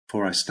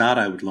Before I start,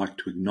 I would like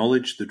to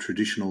acknowledge the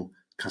traditional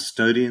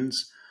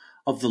custodians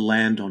of the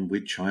land on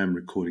which I am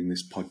recording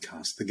this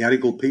podcast, the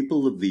Gadigal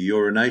people of the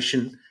Eora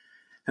Nation,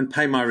 and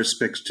pay my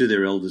respects to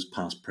their elders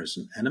past,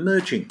 present and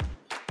emerging.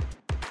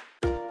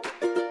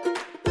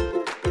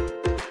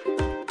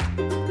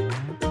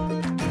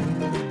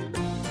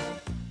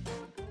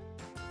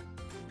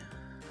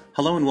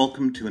 Hello and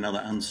welcome to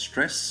another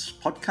Unstress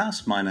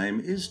podcast. My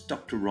name is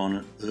Dr.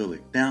 Ron Ehrlich.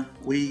 Now,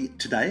 we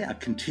today are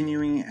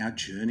continuing our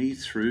journey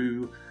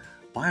through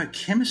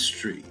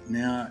biochemistry.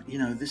 Now,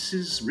 this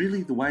is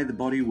really the way the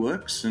body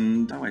works,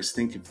 and I always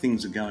think if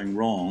things are going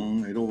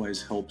wrong, it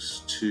always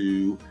helps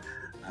to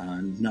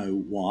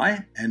know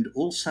why, and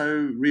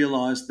also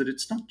realize that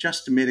it's not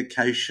just a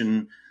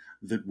medication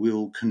that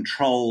will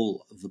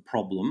control the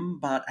problem,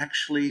 but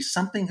actually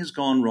something has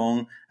gone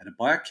wrong at a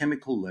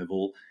biochemical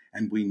level,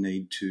 and we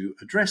need to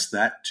address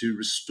that to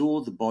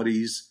restore the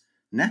body's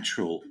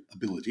natural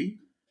ability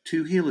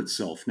to heal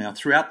itself. Now,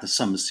 throughout the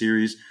summer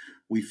series,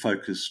 we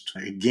focused,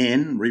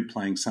 again,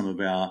 replaying some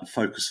of our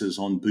focuses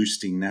on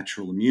boosting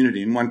natural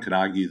immunity. And one could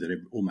argue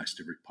that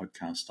almost every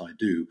podcast I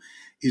do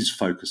is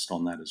focused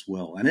on that as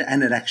well. And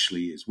it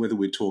actually is, whether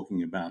we're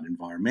talking about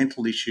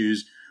environmental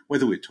issues,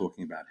 whether we're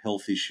talking about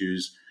health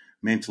issues,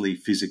 mentally,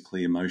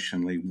 physically,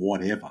 emotionally,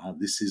 whatever.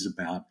 This is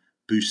about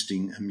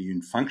boosting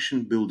immune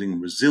function, building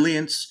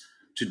resilience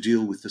to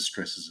deal with the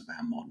stresses of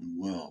our modern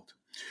world.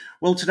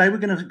 Well, today we're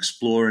going to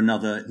explore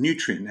another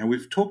nutrient. Now,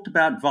 we've talked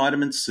about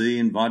vitamin C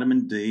and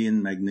vitamin D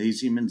and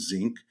magnesium and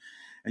zinc,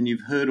 and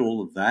you've heard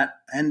all of that.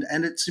 And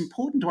it's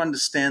important to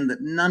understand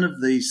that none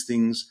of these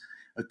things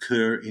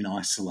occur in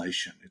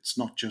isolation. It's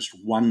not just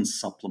one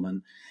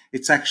supplement.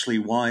 It's actually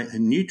why a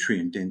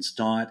nutrient-dense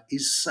diet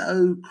is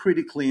so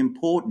critically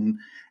important,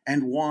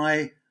 and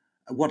why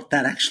what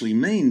that actually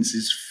means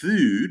is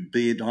food,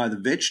 be it either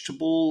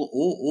vegetable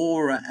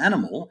or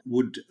animal,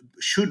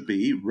 should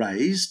be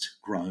raised,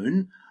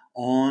 grown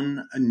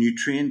on a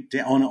nutrient,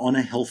 on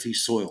a healthy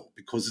soil,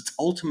 because it's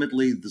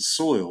ultimately the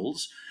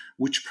soils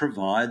which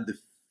provide the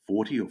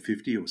 40 or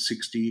 50 or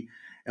 60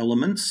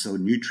 elements or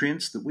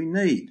nutrients that we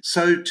need.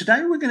 So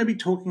today we're going to be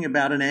talking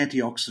about an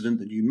antioxidant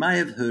that you may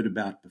have heard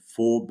about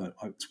before, but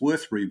it's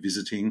worth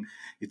revisiting.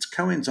 It's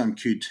coenzyme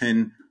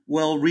Q10.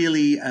 Well,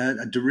 really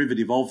a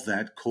derivative of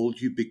that called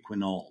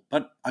ubiquinol.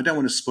 But I don't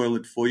want to spoil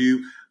it for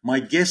you. My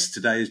guest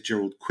today is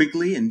Gerald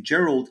Quigley, and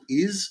Gerald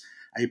is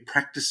a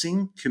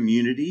practicing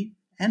community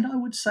and I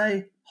would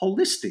say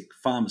holistic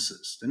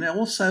pharmacist, and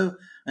also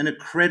an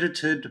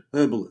accredited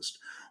herbalist.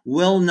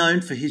 Well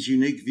known for his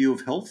unique view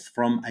of health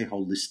from a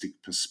holistic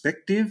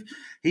perspective.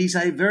 He's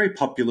a very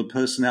popular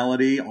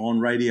personality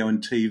on radio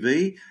and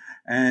TV,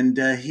 and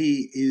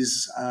he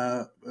is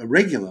a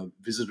regular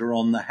visitor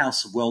on the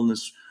House of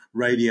Wellness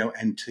radio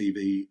and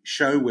TV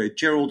show, where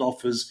Gerald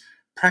offers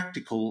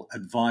practical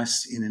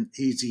advice in an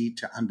easy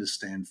to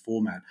understand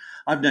format.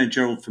 I've known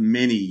Gerald for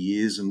many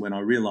years, and when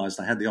I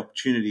realized I had the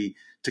opportunity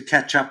to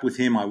catch up with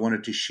him, I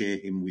wanted to share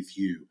him with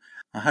you.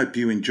 I hope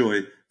you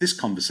enjoy this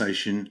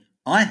conversation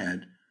I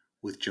had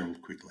with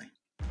Gerald Quigley.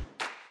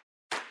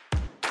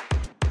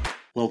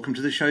 Welcome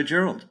to the show,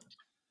 Gerald.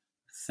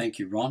 Thank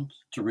you, Ron.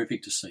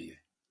 Terrific to see you.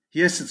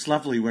 Yes, it's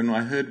lovely. When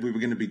I heard we were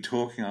going to be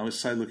talking, I was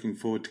so looking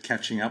forward to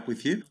catching up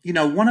with you.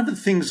 One of the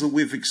things that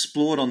we've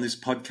explored on this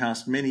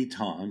podcast many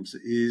times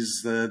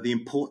is the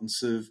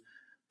importance of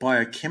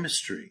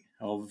biochemistry,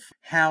 of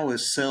how a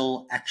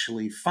cell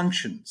actually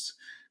functions.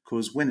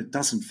 Because when it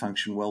doesn't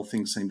function well,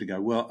 things seem to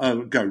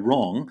go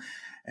wrong.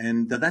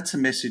 And that's a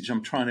message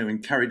I'm trying to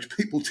encourage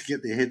people to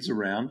get their heads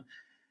around.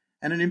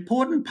 And an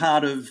important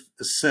part of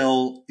a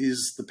cell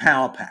is the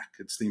power pack.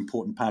 It's the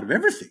important part of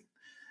everything.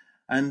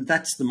 And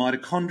that's the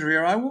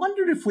mitochondria. I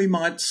wondered if we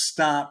might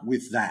start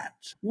with that.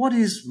 What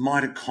is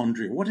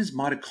mitochondria? What is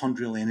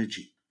mitochondrial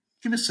energy?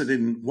 Give us it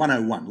in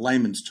 101,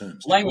 layman's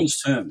terms.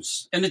 Layman's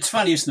terms. And it's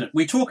funny, isn't it?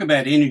 We talk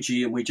about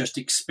energy and we just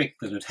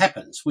expect that it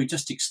happens. We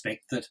just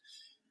expect that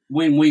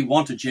when we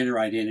want to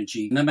generate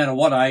energy, no matter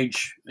what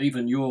age,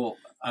 even your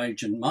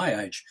age and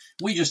my age,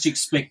 we just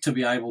expect to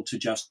be able to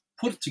just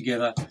put it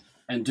together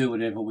and do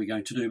whatever we're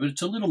going to do. But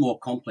it's a little more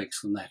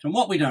complex than that. And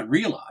what we don't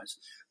realise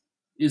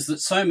is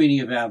that so many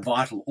of our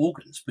vital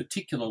organs,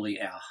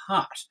 particularly our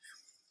heart,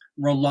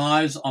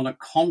 relies on a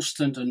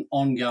constant and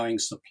ongoing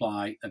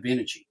supply of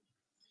energy.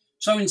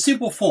 So in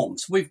simple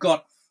forms, we've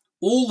got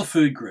all the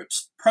food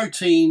groups,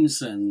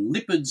 proteins and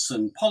lipids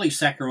and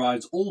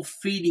polysaccharides, all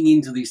feeding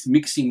into this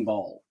mixing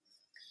bowl.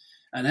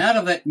 And out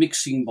of that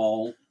mixing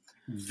bowl,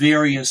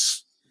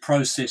 various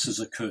processes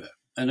occur.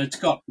 And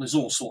there's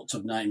all sorts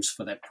of names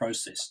for that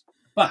process.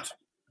 But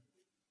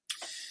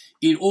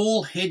it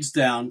all heads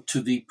down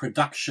to the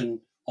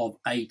production of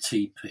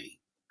ATP.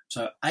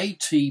 So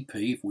ATP,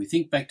 if we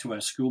think back to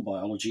our school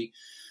biology,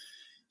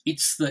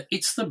 it's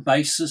the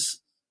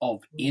basis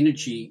of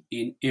energy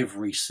in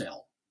every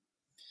cell.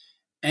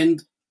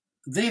 And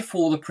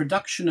therefore the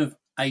production of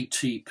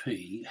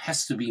ATP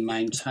has to be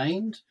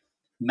maintained,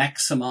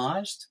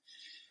 maximised,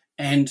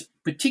 and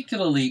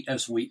particularly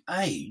as we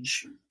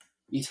age,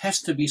 it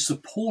has to be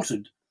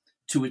supported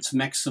to its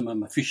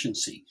maximum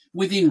efficiency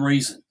within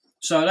reason.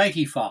 So at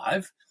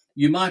 85,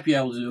 you might be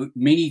able to do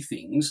many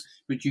things,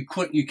 but you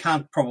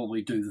can't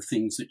probably do the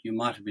things that you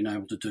might have been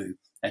able to do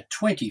at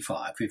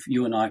 25, if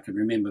you and I can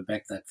remember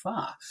back that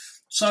far.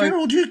 So,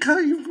 Gerald,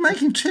 you're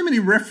making too many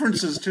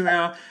references to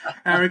our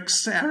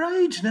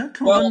age now.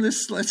 Come on,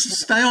 let's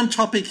stay on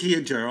topic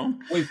here, Gerald.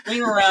 We've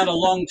been around a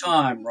long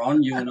time,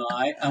 Ron, you and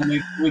I, and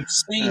we've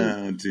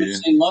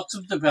seen lots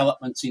of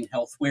developments in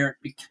health where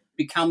it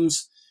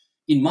becomes,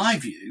 in my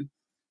view,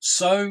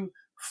 so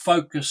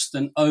focused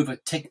and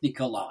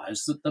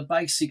over-technicalised that the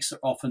basics are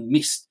often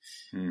missed.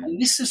 And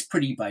this is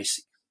pretty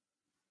basic.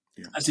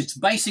 Yeah. As it's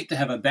basic to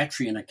have a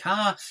battery in a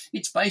car,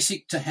 it's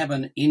basic to have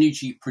an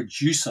energy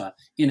producer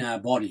in our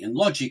body. And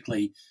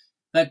logically,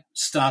 that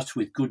starts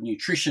with good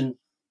nutrition.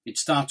 It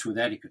starts with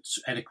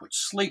adequate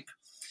sleep,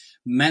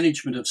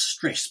 management of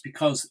stress,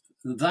 because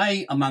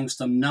they,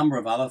 amongst a number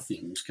of other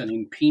things, can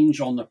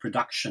impinge on the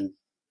production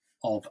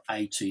of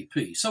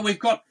ATP. So we've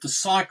got the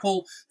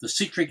cycle, the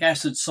citric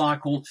acid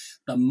cycle,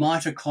 the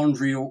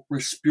mitochondrial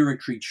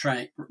respiratory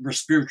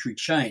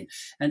chain.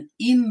 And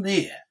in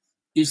there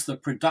is the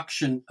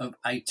production of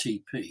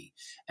ATP.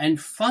 And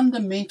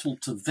fundamental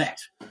to that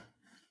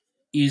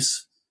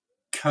is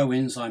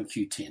coenzyme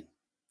Q10.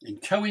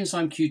 And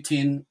coenzyme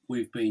Q10,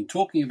 we've been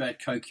talking about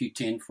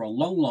CoQ10 for a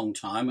long, long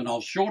time, and I'll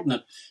shorten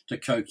it to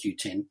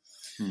CoQ10.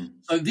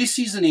 So this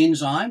is an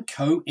enzyme,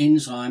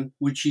 coenzyme,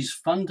 which is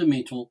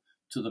fundamental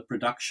to the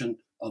production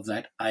of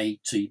that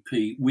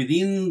ATP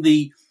within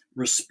the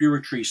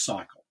respiratory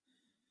cycle.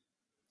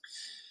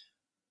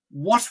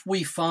 What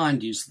we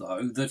find is,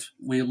 though, that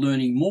we're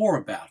learning more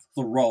about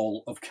the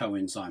role of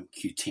coenzyme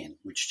Q10,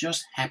 which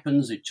just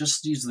happens, it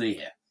just is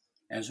there.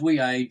 As we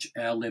age,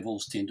 our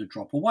levels tend to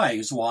drop away,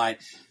 is why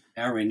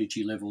our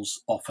energy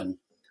levels often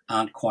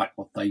aren't quite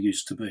what they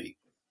used to be.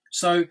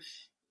 So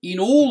in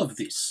all of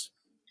this,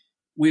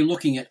 we're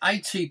looking at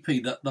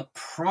ATP, the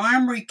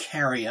primary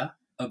carrier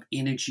of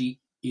energy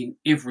in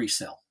every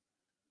cell,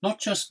 not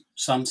just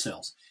some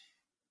cells,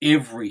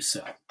 every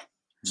cell.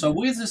 So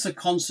where there's a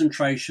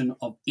concentration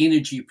of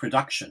energy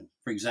production,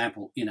 for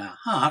example, in our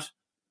heart,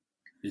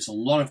 there's a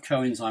lot of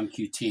coenzyme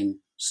Q10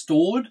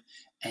 stored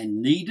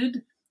and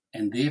needed,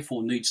 and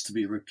therefore needs to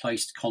be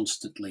replaced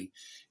constantly.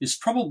 Is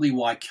probably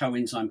why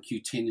coenzyme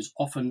Q10 is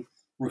often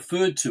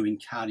referred to in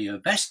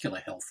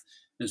cardiovascular health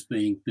as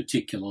being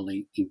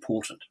particularly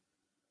important.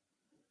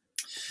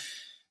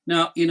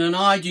 Now, in an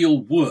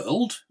ideal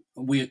world,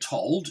 we are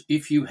told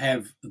if you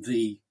have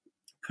the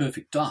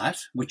perfect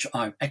diet, which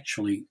I've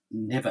actually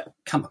never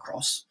come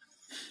across,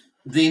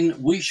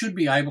 then we should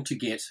be able to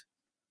get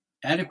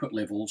adequate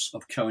levels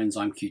of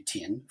coenzyme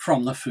Q10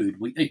 from the food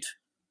we eat.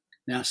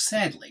 Now,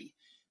 sadly,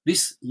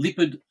 this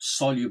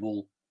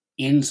lipid-soluble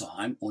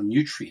enzyme or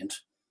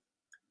nutrient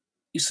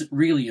isn't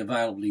really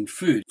available in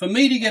food. For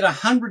me to get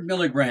 100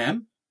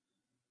 milligram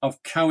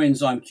of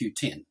coenzyme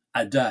Q10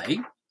 a day,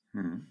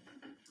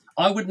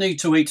 I would need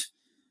to eat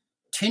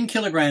 10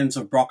 kilograms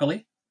of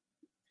broccoli,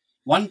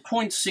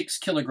 1.6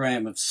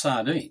 kilogram of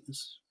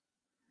sardines,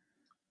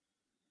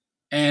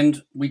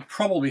 and we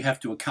probably have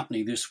to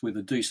accompany this with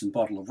a decent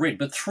bottle of red,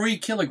 but 3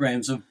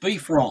 kilograms of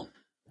beef wrong.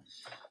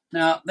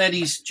 Now, that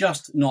is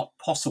just not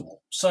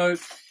possible. So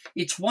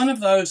it's one of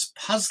those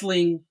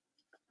puzzling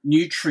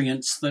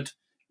nutrients that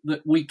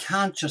we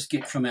can't just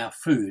get from our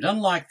food,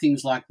 unlike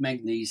things like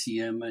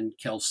magnesium and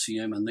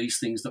calcium and these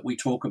things that we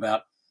talk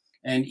about.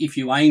 And if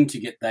you aim to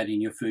get that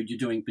in your food, you're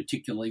doing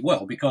particularly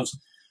well, because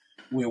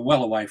we're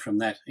well away from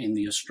that in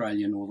the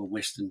Australian or the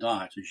Western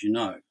diet, as you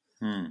know.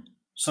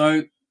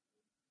 So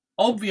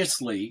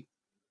obviously,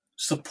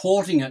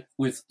 supporting it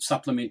with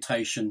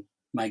supplementation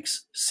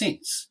makes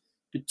sense,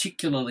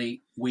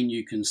 particularly when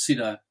you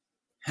consider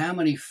how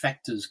many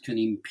factors can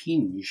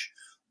impinge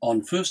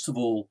on, first of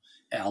all,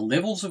 our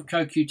levels of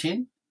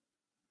CoQ10,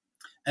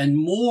 and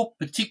more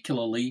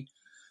particularly,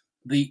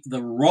 the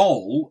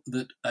role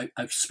that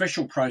a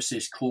special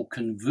process called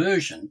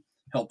conversion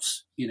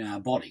helps in our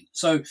body.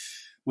 So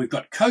we've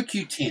got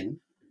CoQ10,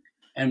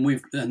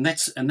 and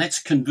that's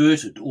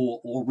converted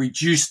or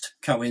reduced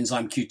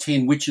coenzyme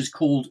Q10, which is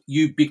called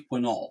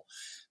ubiquinol.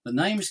 The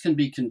names can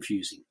be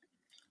confusing.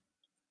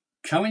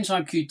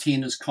 Coenzyme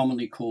Q10 is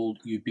commonly called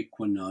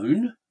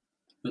ubiquinone,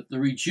 but the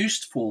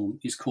reduced form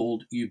is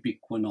called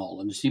ubiquinol,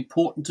 and it's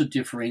important to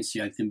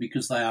differentiate them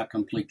because they are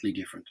completely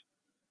different.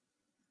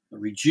 The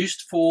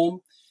reduced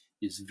form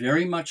is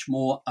very much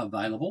more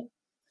available,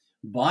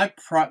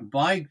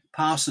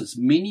 bypasses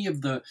many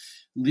of the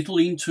little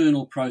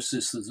internal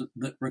processes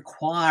that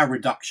require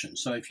reduction.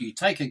 So if you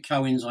take a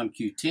coenzyme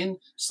Q10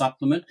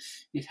 supplement,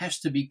 it has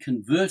to be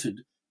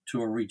converted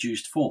to a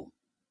reduced form.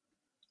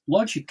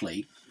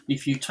 Logically,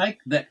 if you take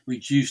that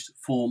reduced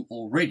form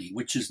already,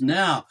 which is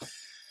now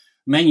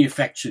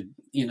manufactured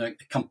in a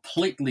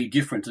completely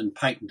different and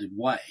patented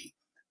way,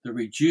 the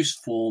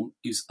reduced form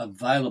is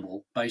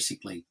available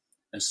basically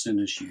as soon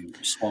as you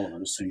swallow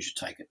it, as soon as you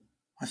take it.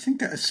 I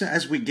think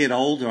as we get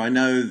older, I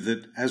know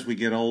that as we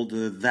get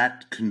older,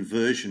 that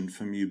conversion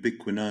from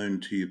ubiquinone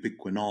to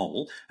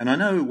ubiquinol, and I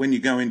know when you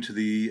go into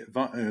the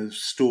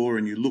store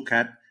and you look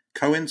at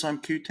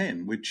coenzyme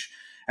Q10, which,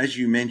 as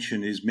you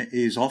mentioned,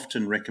 is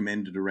often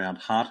recommended around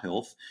heart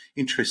health.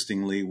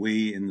 Interestingly,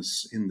 we in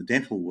the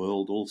dental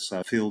world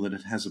also feel that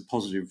it has a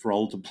positive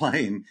role to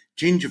play in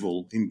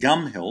gingival, in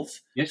gum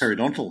health, Yes.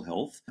 periodontal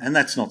health, and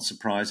that's not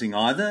surprising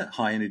either,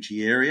 high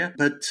energy area.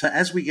 But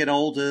as we get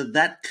older,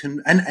 that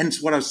can, and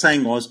what I was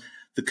saying was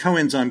the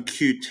coenzyme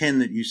Q10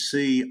 that you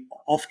see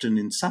often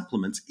in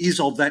supplements is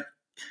of that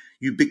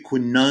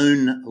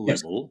ubiquinone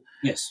level.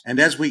 Yes. And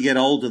as we get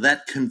older,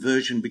 that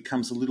conversion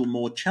becomes a little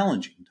more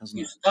challenging, doesn't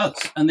it? Yes, it does.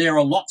 And there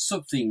are lots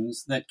of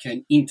things that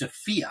can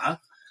interfere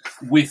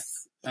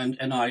with, and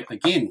I,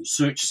 again,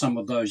 searched some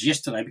of those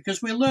yesterday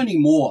because we're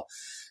learning more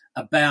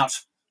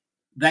about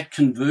that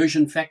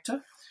conversion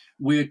factor.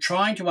 We're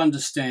trying to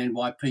understand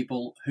why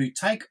people who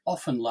take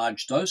often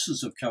large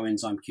doses of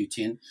coenzyme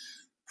Q10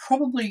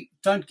 probably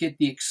don't get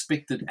the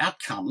expected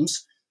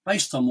outcomes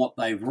based on what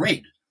they've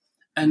read.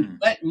 And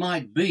that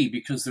might be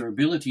because their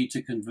ability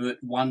to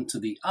convert one to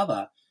the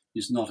other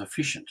is not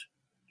efficient.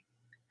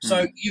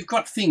 So you've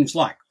got things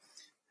like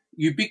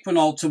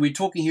ubiquinol. So we're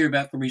talking here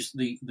about the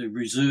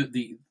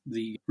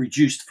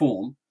reduced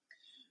form.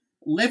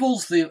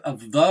 Levels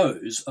of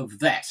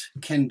that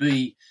can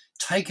be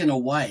taken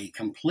away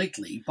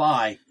completely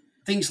by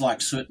things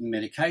like certain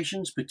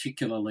medications,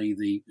 particularly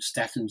the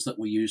statins that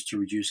we use to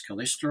reduce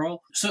cholesterol.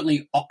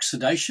 Certainly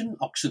oxidation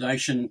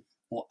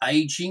or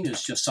aging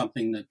is just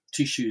something that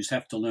tissues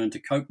have to learn to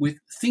cope with.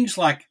 Things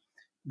like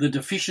the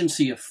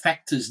deficiency of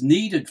factors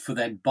needed for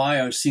that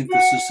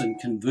biosynthesis and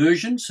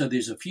conversion. So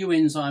there's a few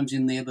enzymes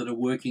in there that are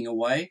working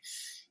away.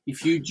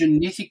 If you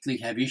genetically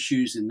have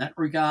issues in that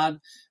regard,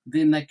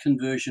 then that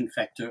conversion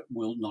factor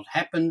will not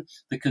happen.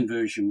 The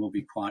conversion will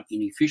be quite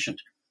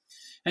inefficient.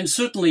 And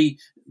certainly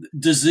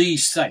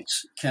disease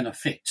states can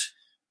affect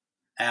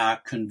our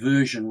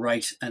conversion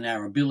rate and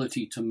our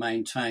ability to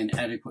maintain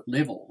adequate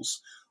levels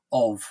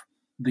of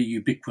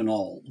the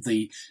ubiquinol,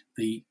 the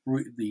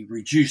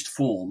reduced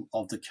form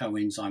of the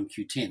coenzyme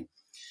Q10.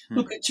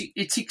 Look,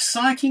 it's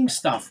exciting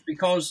stuff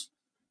because,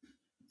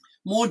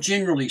 more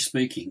generally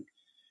speaking,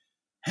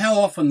 how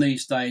often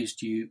these days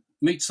do you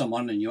meet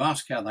someone and you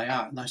ask how they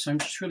are, and they say, I'm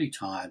just really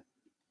tired.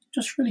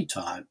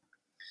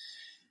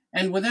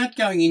 And without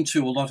going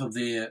into a lot of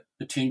their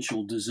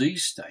potential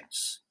disease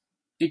states,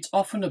 it's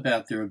often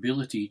about their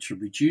ability to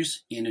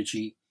reduce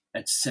energy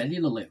at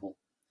cellular level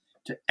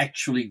to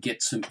actually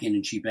get some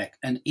energy back.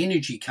 And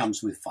energy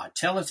comes with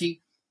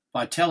vitality.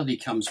 Vitality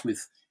comes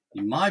with,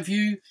 in my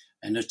view,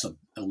 and it's a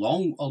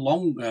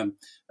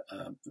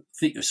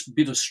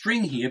bit of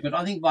string here, but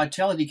I think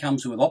vitality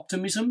comes with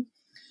optimism.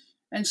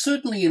 And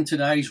certainly in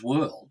today's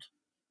world,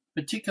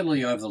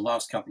 particularly over the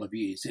last couple of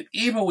years, if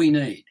ever we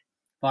need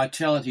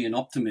vitality and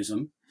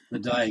optimism, the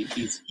day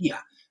is here,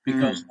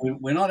 because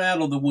we're not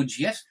out of the woods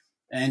yet.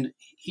 And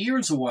here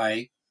is a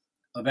way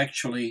of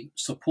actually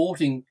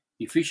supporting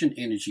efficient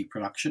energy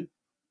production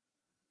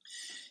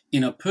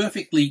in a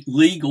perfectly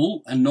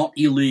legal and not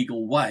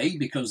illegal way,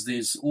 because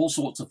there's all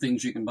sorts of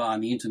things you can buy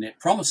on the internet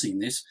promising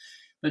this.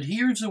 But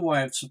here is a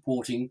way of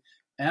supporting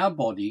our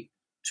body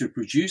to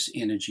produce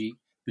energy,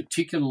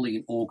 particularly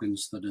in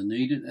organs that are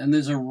needed. And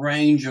there's a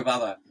range of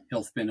other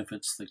health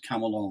benefits that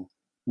come along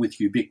with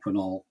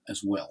ubiquinol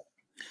as well.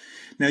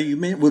 Now,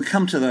 we'll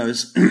come to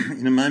those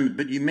in a moment,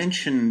 but you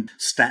mentioned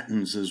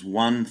statins as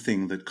one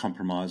thing that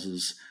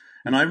compromises.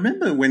 And I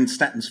remember when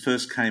statins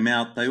first came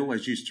out, they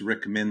always used to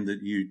recommend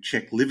that you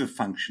check liver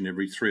function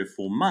every 3 or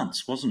 4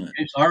 months, wasn't it?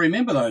 Yes, I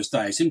remember those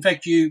days. In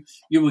fact, you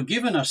were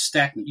given a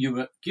statin, you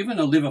were given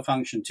a liver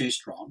function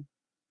test, Ron,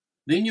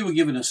 then you were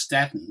given a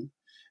statin,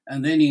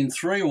 and then in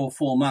 3 or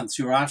 4 months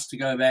you were asked to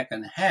go back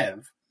and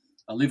have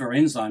a liver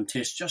enzyme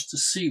test just to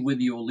see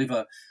whether your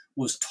liver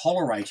was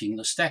tolerating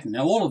the statin.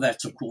 Now, all of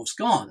that's, of course,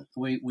 gone.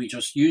 We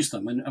just use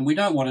them, and we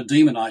don't want to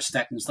demonize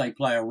statins. They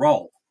play a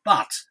role.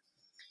 But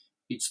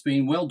it's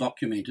been well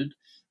documented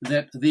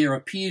that there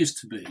appears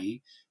to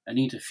be an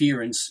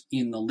interference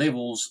in the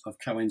levels of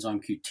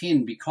coenzyme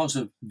Q10 because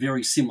of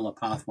very similar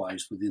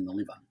pathways within the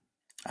liver.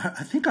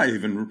 I think I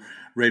even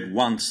read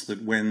once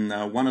that when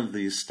one of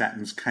these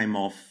statins came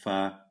off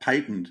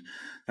patent,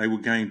 they were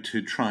going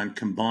to try and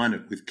combine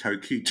it with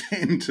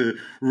CoQ10 to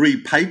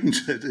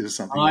repatent it or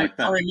something like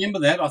that. I remember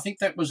that. I think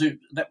that was an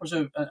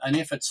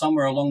effort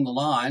somewhere along the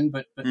line,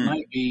 but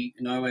maybe,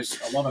 as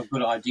a lot of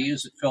good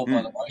ideas, it fell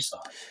by the wayside.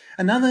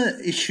 Another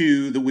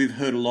issue that we've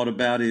heard a lot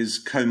about is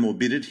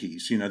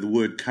comorbidities, the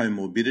word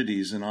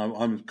comorbidities, and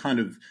I'm kind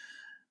of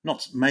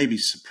not maybe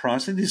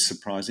surprised, it is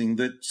surprising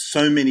that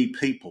so many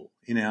people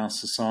in our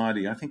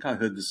society, I think I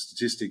heard the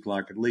statistic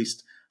like at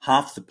least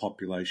half the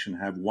population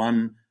have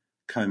one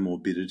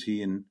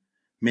comorbidity and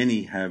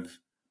many have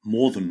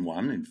more than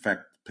one. In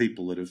fact,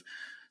 people that have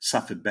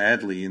suffered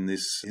badly in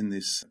this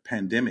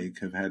pandemic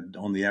have had,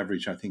 on the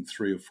average, I think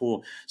 3 or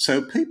 4.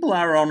 So people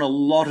are on a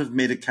lot of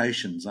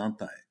medications, aren't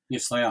they?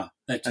 Yes, they are.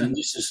 And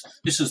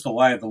this is the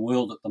way of the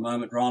world at the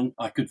moment, Ron.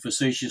 I could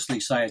facetiously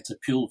say it's a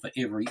pill for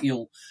every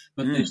ill,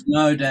 but there's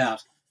no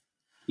doubt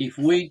if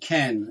we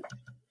can,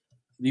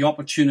 the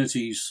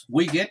opportunities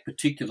we get,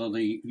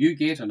 particularly you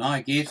get and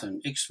I get,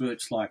 and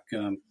experts like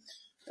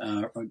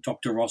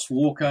Dr. Ross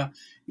Walker,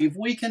 if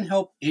we can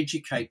help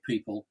educate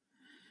people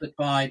that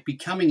by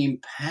becoming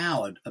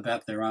empowered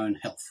about their own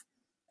health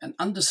and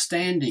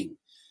understanding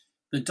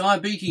that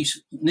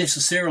diabetes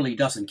necessarily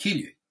doesn't kill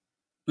you,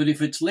 but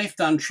if it's left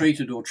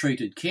untreated or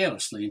treated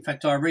carelessly, in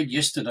fact, I read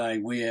yesterday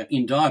where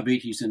in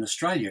diabetes in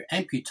Australia,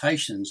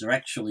 amputations are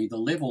actually, the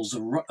levels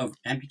of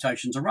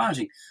amputations are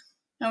rising.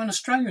 Now, in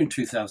Australia in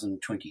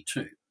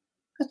 2022,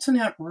 that's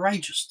an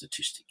outrageous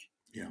statistic.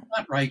 Yeah.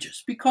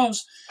 Outrageous,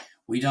 because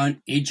we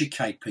don't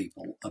educate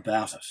people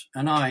about it.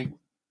 And I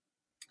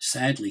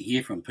sadly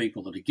hear from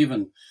people that are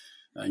given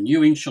new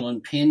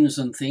insulin pens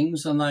and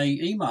things, and they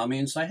email me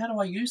and say, how do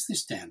I use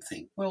this damn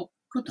thing? Well,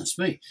 goodness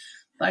me.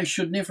 They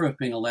should never have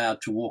been allowed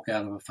to walk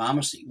out of a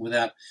pharmacy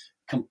without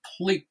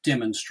complete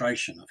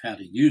demonstration of how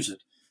to use it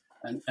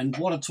and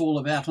what it's all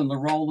about and the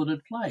role that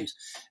it plays.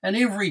 And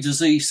every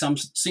disease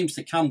seems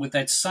to come with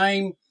that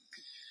same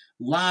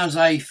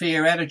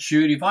laissez-faire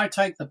attitude. If I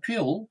take the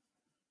pill,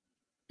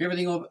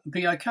 everything will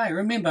be okay.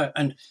 Remember,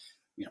 and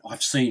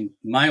I've seen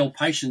male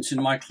patients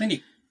in my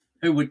clinic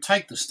who would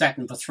take the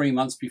statin for 3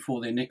 months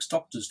before their next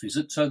doctor's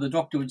visit, so the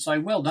doctor would say,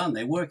 well done,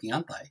 they're working,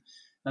 aren't they?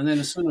 And then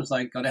as soon as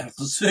they got out of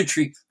the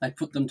surgery, they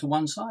put them to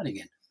one side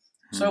again.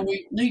 So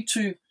we need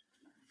to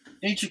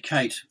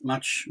educate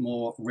much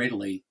more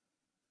readily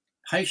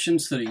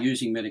patients that are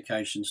using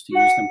medications to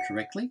use them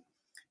correctly,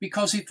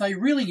 because if they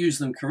really use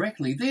them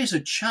correctly, there's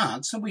a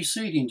chance, and we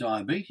see it in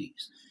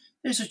diabetes,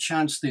 there's a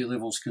chance their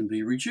levels can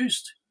be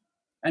reduced.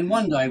 And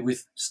one day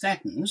with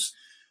statins,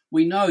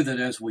 we know that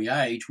as we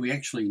age, we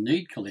actually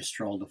need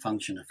cholesterol to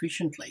function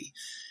efficiently.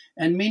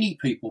 And many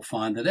people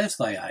find that as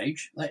they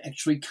age, they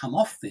actually come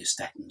off their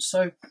statins.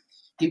 So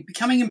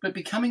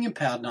becoming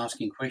empowered and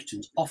asking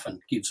questions often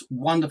gives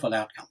wonderful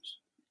outcomes.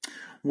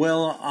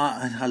 Well,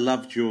 I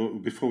loved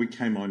before we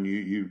came on,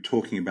 you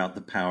talking about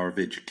the power of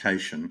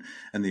education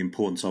and the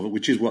importance of it,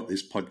 which is what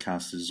this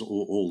podcast is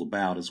all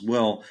about as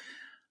well.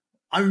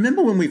 I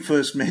remember when we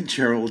first met,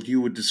 Gerald,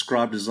 you were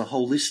described as a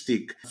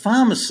holistic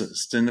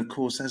pharmacist. And of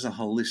course, as a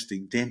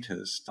holistic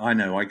dentist, I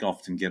know I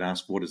often get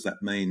asked, what does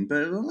that mean?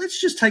 But let's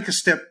just take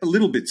a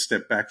little bit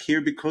step back here,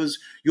 because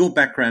your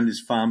background is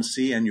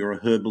pharmacy and you're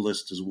a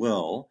herbalist as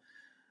well.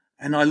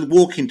 And I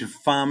walk into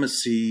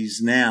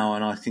pharmacies now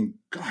and I think,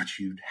 God,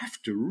 you'd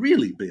have to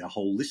really be a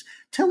holistic.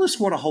 Tell us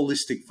what a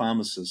holistic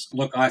pharmacist.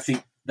 Look, I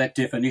think that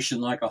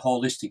definition, like a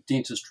holistic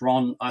dentist,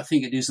 Ron, I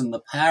think it is in the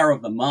power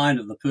of the mind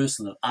of the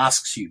person that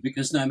asks you,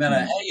 because no matter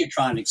how you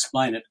try and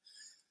explain it,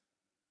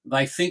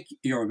 they think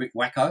you're a bit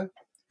wacko.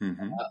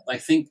 Mm-hmm. They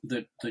think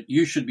that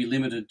you should be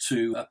limited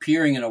to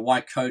appearing in a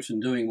white coat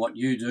and doing what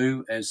you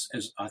do, as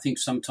I think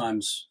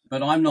sometimes.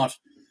 But I'm not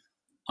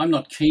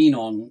keen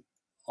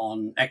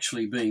on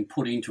actually being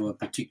put into a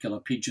particular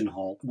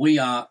pigeonhole. We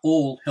are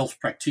all health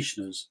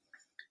practitioners,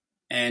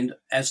 and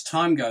as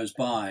time goes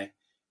by,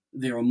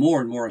 there are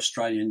more and more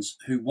Australians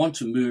who want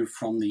to move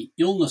from the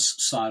illness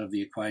side of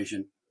the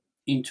equation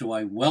into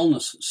a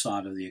wellness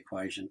side of the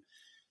equation.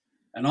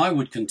 And I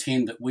would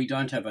contend that we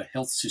don't have a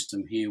health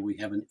system here, we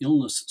have an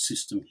illness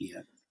system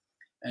here.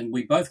 And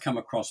we both come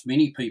across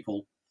many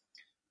people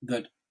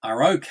that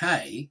are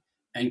okay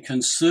and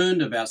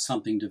concerned about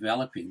something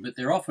developing, but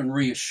they're often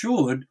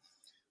reassured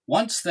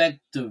once that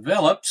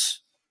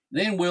develops,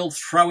 then we'll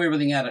throw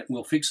everything at it and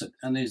we'll fix it.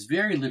 And there's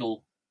very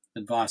little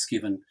advice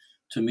given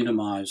to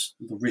minimise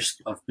the risk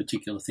of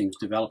particular things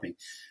developing.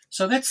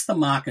 So that's the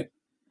market,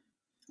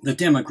 the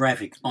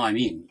demographic I'm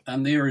in.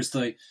 And there is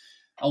a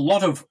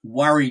lot of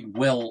worried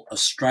well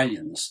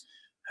Australians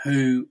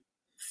who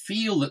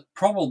feel that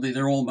probably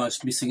they're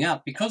almost missing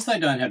out because they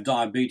don't have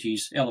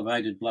diabetes,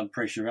 elevated blood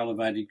pressure,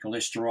 elevated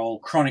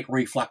cholesterol, chronic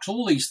reflux,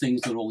 all these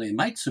things that all their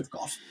mates have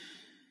got.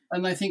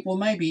 And they think, well,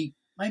 maybe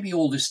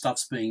all this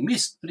stuff's being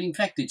missed, but in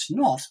fact it's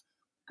not.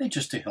 They're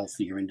just a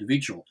healthier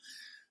individual.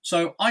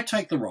 So I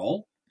take the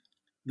role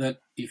that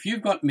if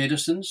you've got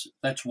medicines,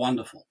 that's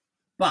wonderful.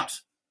 But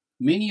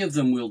many of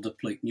them will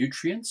deplete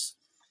nutrients.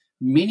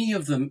 Many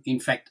of them, in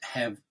fact,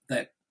 have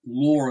that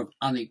law of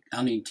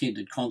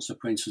unintended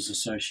consequences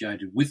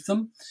associated with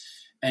them.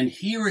 And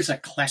here is a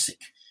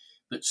classic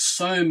that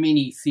so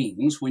many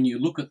things, when you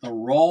look at the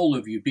role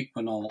of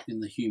ubiquinol in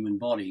the human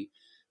body,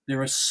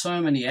 there are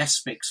so many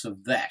aspects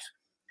of that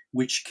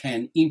which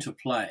can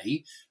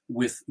interplay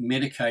with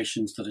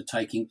medications that are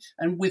taking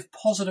and with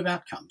positive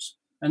outcomes.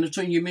 And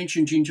you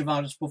mentioned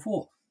gingivitis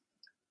before.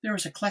 There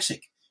is a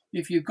classic.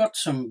 If you've got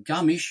some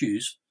gum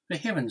issues, for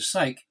heaven's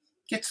sake,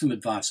 get some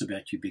advice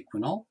about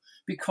ubiquinol,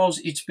 because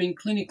it's been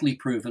clinically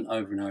proven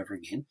over and over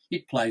again.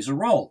 It plays a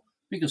role.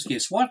 Because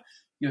guess what?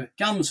 Your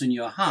gums and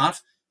your heart,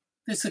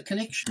 there's a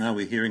connection.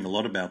 We're hearing a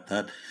lot about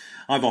that.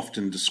 I've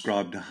often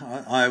defined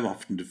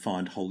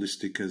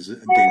holistic as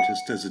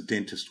a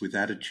dentist with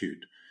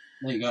attitude.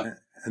 There you go.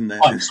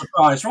 I'm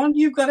surprised, Ron.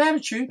 You've got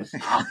attitude.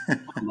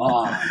 Come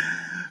on.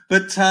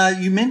 But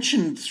you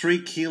mentioned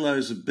 3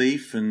 kilos of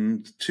beef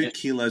and 2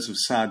 kilos of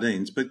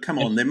sardines. But come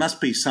on, there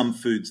must be some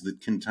foods that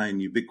contain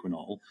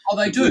ubiquinol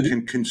they that do. we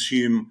can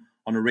consume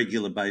on a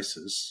regular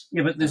basis.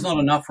 Yeah, but there's not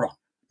enough, Ron.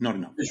 Not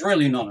enough. There's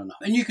really not enough.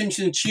 And you can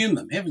consume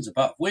them, heavens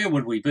above. Where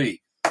would we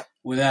be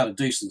without a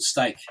decent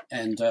steak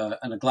and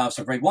a glass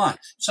of red wine?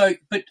 So,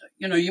 but,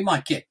 you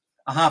might get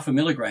a 0.5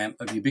 milligram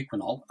of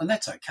ubiquinol, and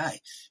that's okay.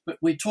 But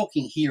we're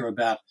talking here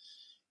about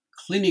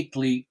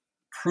clinically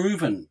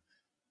proven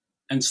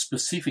and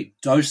specific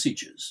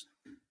dosages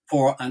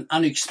for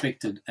an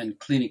expected and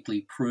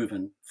clinically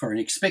proven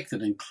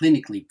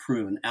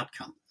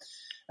outcome.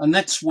 And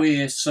that's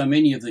where so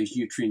many of these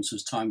nutrients,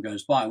 as time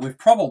goes by, we've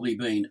probably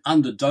been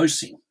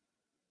underdosing.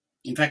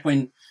 In fact,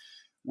 when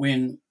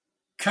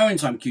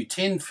coenzyme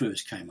Q10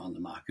 first came on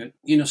the market,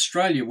 in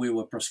Australia we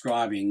were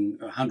prescribing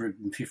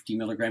 150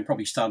 milligram,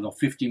 probably started off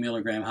 50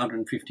 milligram,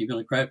 150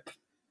 milligram.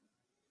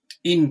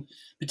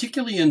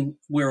 Particularly in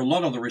where a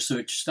lot of the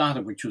research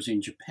started, which was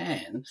in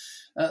Japan,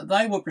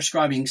 they were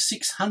prescribing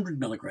 600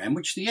 milligram,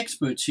 which the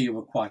experts here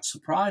were quite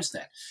surprised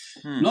at.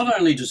 Not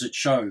only does it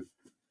show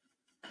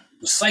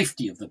the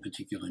safety of the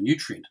particular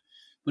nutrient,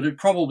 but it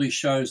probably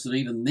shows that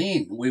even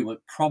then we were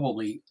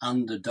probably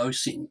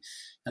underdosing.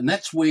 And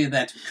that's where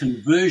that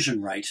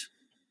conversion rate,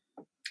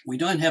 we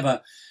don't have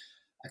a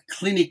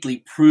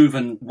clinically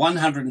proven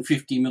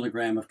 150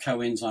 milligram of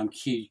coenzyme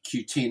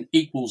Q10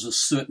 equals a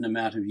certain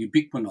amount of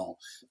ubiquinol,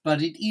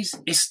 but it is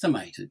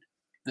estimated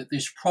that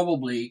there's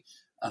probably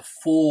a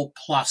 4+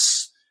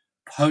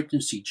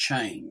 potency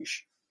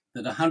change,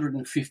 that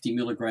 150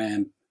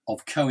 milligram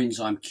of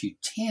coenzyme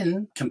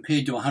Q10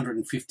 compared to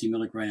 150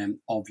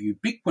 milligram of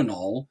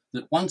ubiquinol,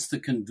 that once the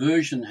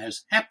conversion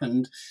has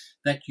happened,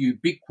 that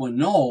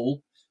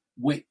ubiquinol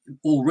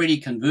already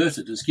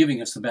converted is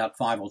giving us about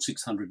 500 or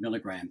 600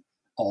 milligram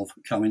of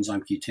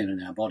coenzyme Q10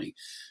 in our body.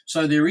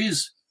 So there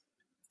is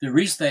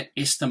that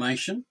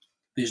estimation.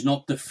 There's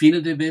not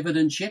definitive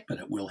evidence yet, but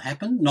it will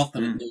happen. Not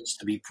that it needs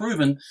to be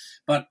proven,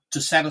 but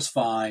to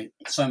satisfy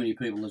so many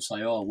people that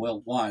say, oh,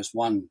 well, why is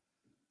one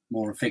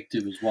more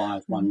effective, why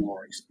is one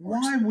more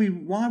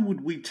expensive? Why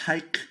would we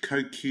take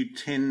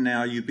CoQ10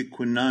 now,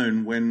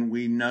 ubiquinone, when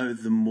we know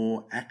the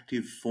more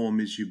active form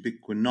is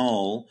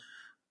ubiquinol?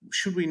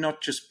 Should we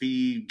not just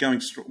be going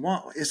straight?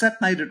 Has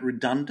that made it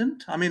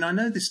redundant? I mean, I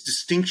know this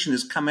distinction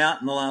has come out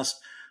in the last,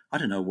 I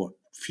don't know what,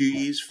 few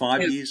years,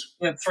 5 years?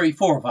 Yeah, 3,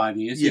 4 or 5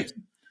 years, yes.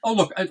 Oh,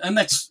 look, and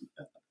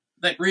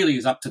that really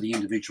is up to the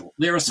individual.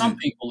 There are some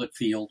people that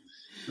feel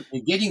that they're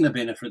getting the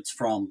benefits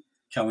from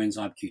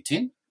coenzyme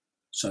Q10,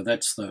 so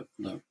that's the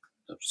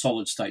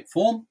solid state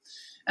form,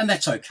 and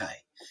that's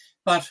okay.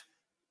 But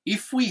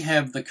if we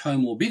have the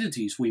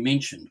comorbidities we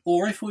mentioned,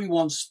 or if we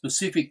want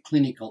specific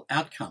clinical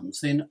outcomes,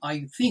 then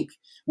I think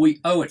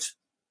we owe it.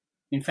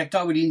 In fact,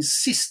 I would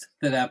insist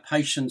that our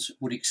patients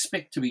would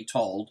expect to be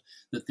told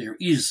that there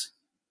is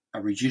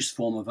a reduced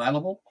form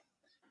available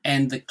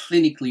and the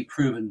clinically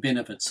proven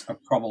benefits are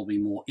probably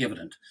more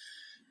evident.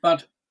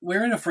 But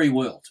we're in a free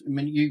world. I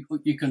mean,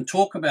 you can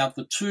talk about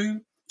the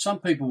two. Some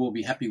people will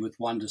be happy with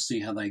one to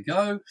see how they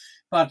go.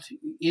 But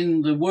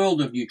in the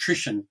world of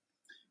nutrition,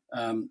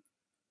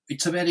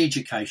 it's about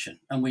education,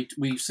 and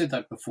we've said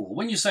that before.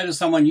 When you say to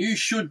someone, you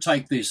should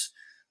take this,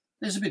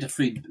 there's a bit of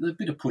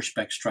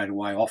pushback straight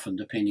away, often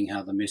depending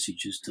how the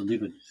message is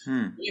delivered.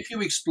 If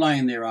you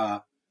explain there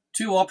are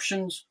 2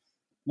 options,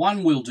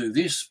 one will do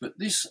this, but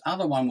this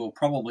other one will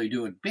probably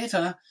do it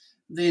better,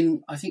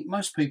 then I think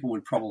most people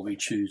would probably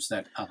choose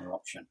that other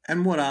option.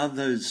 And what are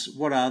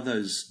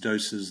those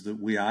doses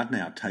that we are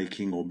now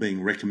taking or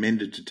being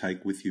recommended to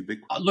take with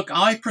ubiquinol? Look,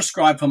 I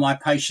prescribe for my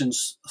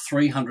patients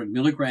 300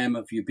 milligram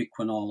of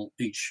ubiquinol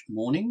each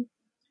morning,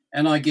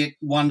 and I get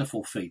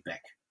wonderful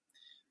feedback.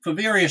 For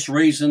various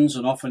reasons,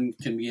 and often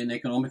can be an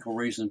economical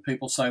reason,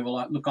 people say,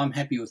 well, look, I'm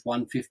happy with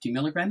 150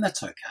 milligram.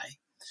 That's okay,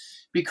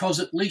 because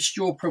at least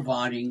you're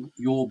providing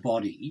your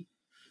body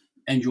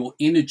and your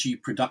energy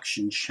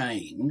production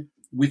chain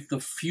with the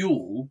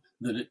fuel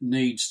that it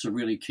needs to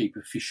really keep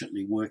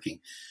efficiently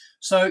working.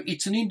 So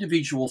it's an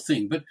individual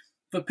thing. But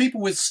for people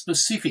with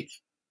specific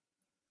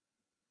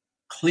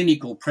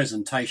clinical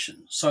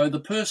presentation, so the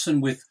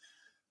person with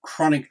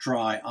chronic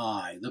dry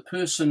eye, the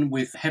person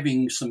with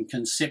having some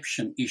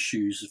conception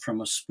issues from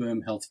a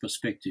sperm health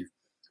perspective,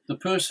 the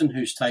person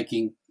who's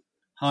taking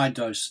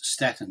high-dose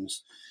statins,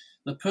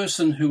 the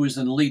person who is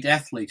an elite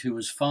athlete who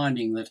is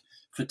finding that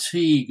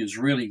fatigue is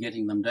really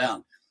getting them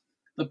down,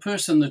 the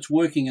person that's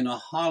working in a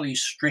highly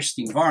stressed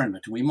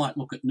environment. We might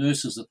look at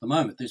nurses at the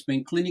moment. There's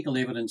been clinical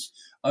evidence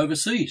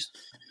overseas,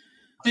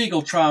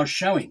 clinical trials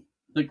showing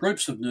that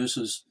groups of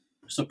nurses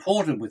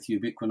supported with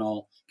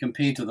ubiquinol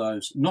compared to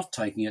those not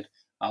taking it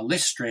are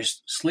less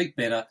stressed, sleep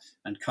better,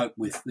 and cope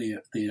with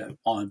their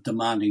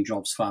demanding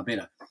jobs far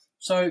better.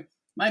 So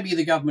maybe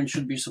the government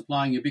should be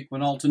supplying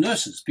ubiquinol to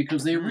nurses,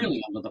 because they're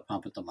really under the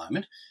pump at the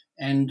moment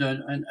and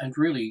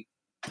really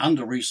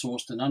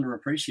under-resourced and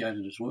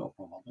underappreciated as well,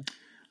 probably.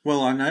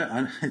 Well, I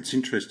know it's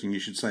interesting you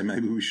should say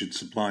maybe we should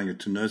supplying it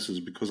to nurses,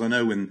 because I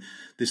know when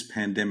this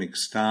pandemic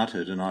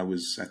started, and I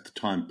was at the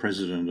time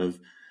president of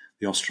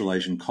the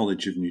Australasian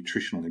College of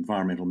Nutritional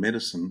Environmental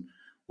Medicine,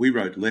 we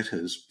wrote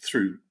letters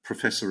through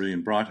Professor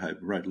Ian Brighthope,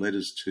 wrote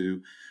letters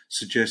to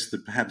suggest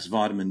that perhaps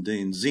vitamin D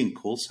and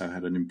zinc also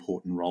had an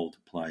important role to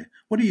play.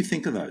 What do you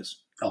think of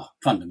those? Oh,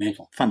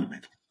 fundamental.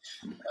 Fundamental.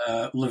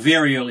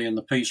 Very early in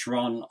the piece,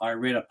 Ron, I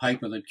read a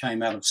paper that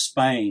came out of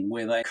Spain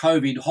where they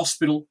COVID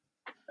hospital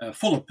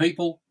full of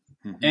people,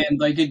 and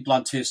they did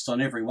blood tests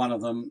on every one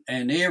of them,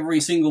 and every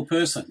single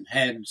person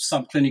had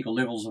subclinical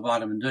levels of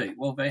vitamin D.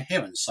 Well, for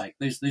heaven's sake,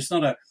 there's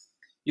not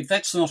if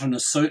that's not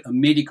a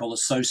medical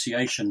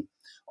association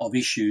of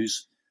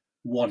issues,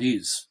 what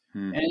is?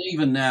 And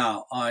even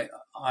now,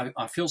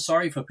 I feel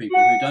sorry for people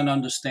who don't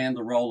understand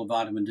the role of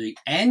vitamin D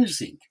and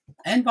zinc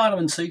and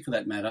vitamin C for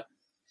that matter.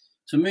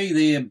 To me,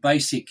 they're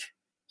basic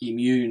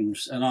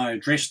immunes, and I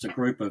addressed a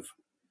group of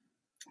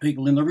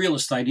people in the real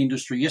estate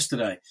industry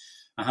yesterday,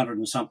 100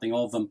 and something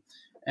of them,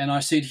 and I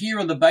said, here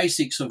are the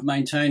basics of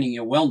maintaining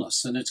your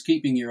wellness, and it's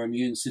keeping your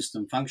immune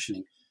system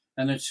functioning,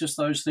 and it's just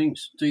those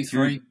things,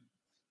 D3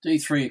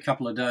 a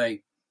couple a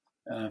day,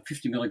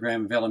 50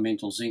 milligram of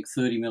elemental zinc,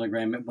 30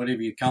 milligram,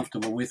 whatever you're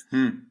comfortable with,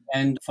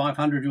 and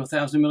 500 to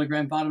 1,000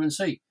 milligram vitamin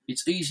C.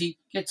 It's easy.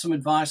 Get some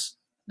advice.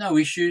 No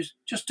issues.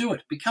 Just do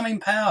it. Become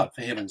empowered,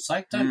 for heaven's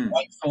sake. Don't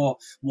wait for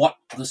what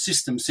the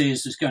system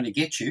says is going to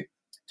get you.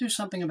 Do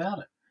something about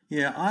it.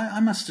 Yeah, I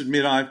must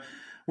admit,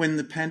 when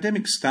the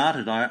pandemic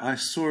started, I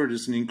saw it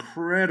as an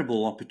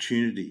incredible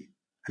opportunity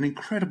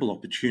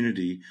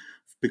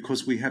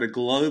because we had a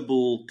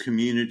global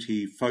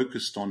community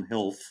focused on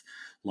health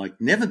like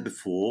never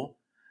before.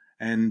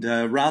 And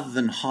rather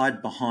than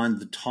hide behind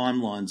the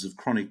timelines of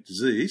chronic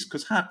disease,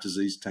 because heart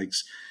disease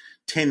takes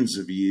tens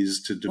of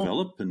years to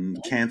develop,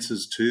 and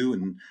cancers too,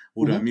 and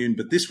autoimmune,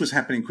 but this was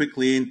happening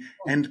quickly,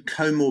 and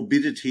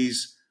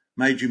comorbidities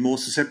made you more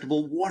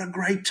susceptible. What a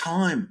great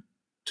time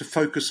to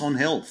focus on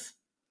health.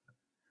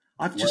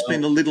 I've just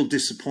been a little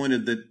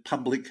disappointed that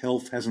public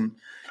health hasn't.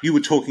 You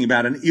were talking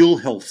about an ill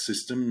health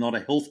system, not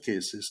a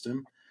healthcare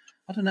system.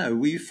 I don't know.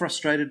 Were you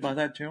frustrated by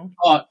that, Gerald?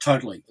 Oh,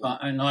 totally.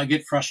 And I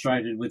get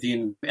frustrated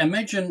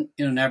imagine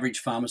in an average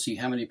pharmacy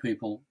how many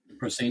people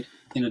present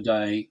in a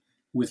day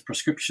with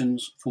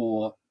prescriptions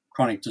for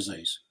chronic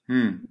disease.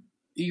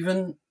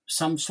 Even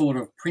some sort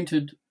of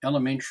printed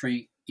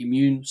elementary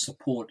immune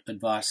support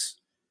advice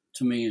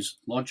to me is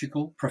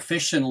logical,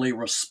 professionally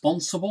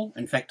responsible.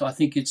 In fact, I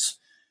think it's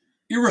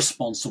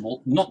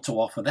irresponsible not to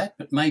offer that,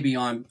 but maybe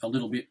I'm a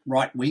little bit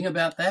right-wing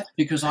about that,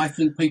 because I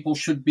think people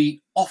should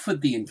be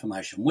offered the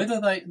information,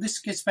 this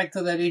gets back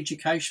to that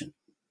education.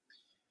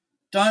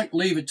 Don't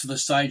leave it to the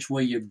stage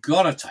where you've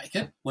got to take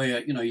it,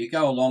 where, you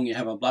go along, you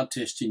have a blood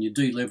test and your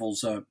D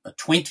levels are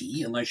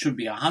 20 and they should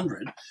be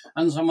 100,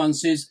 and someone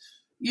says,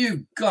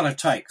 you've got to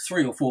take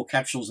 3 or 4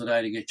 capsules a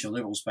day to get your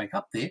levels back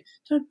up there.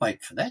 Don't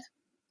wait for that.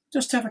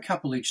 Just have a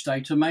couple each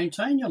day to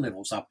maintain your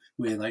levels up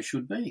where they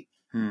should be.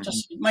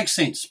 Just, it makes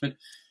sense. But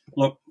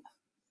look,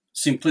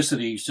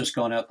 simplicity's just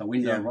gone out the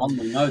window, Ron.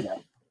 We know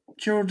that.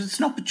 Gerald, it's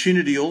an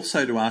opportunity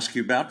also to ask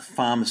you about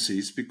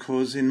pharmacies,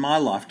 because in my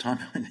lifetime,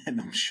 and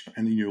I'm sure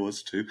in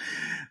yours too,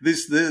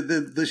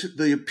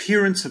 the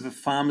appearance of a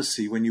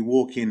pharmacy when you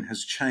walk in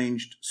has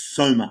changed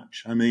so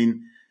much. I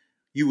mean,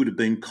 you would have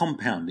been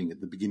compounding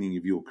at the beginning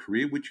of your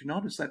career, would you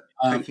not? Is that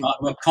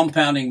well,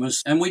 compounding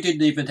was, and we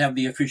didn't even have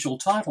the official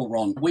title,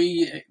 Ron.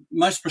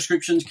 Most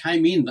prescriptions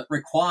came in that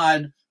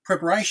required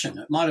preparation.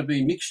 It might have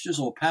been mixtures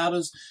or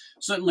powders.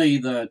 Certainly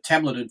the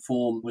tableted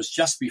form was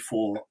just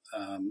before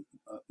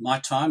my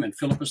time and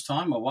Philippa's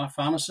time, my wife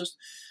pharmacist.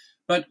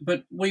 But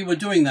we were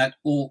doing that,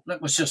 or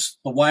that was just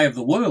the way of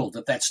the world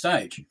at that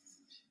stage.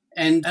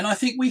 And I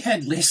think we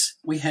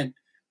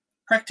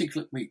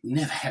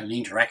never had an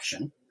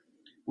interaction.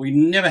 We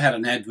never had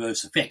an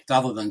adverse effect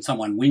other than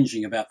someone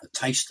whinging about the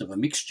taste of a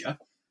mixture.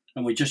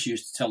 And we just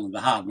used to tell them to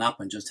harden up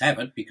and just have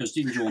it, because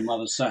didn't your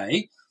mother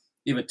say,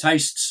 if it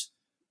tastes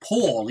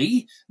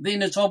poorly,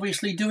 then it's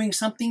obviously doing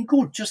something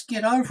good. Just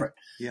get over it.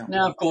 Yeah.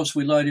 Now, of course,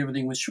 we load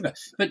everything with sugar.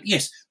 But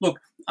yes,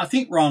 look, I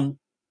think, Ron,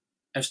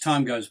 as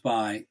time goes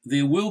by,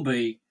 there will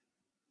be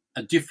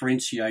a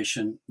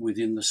differentiation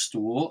within the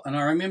store. And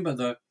I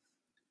remember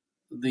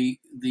the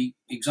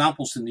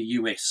examples in the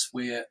US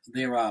where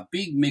there are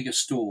big mega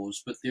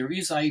stores, but there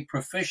is a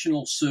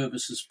professional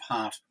services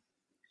part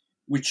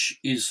which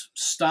is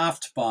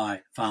staffed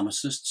by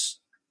pharmacists.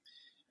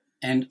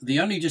 And the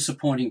only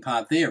disappointing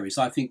part there is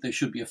I think there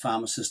should be a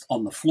pharmacist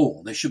on the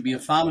floor. There should be a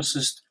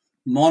pharmacist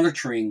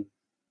monitoring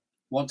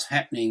what's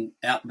happening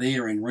out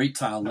there in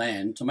retail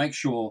land to make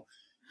sure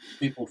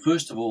people,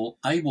 first of all,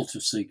 able to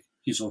seek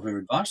his or her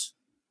advice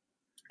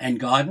and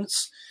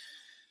guidance,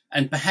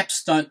 and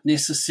perhaps don't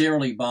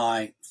necessarily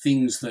buy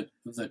things that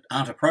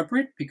aren't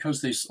appropriate,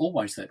 because there's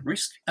always that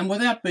risk. And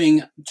without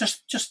being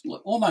just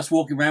almost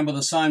walking around with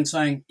a sign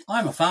saying,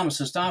 I'm a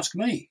pharmacist, ask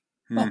me.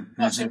 Well,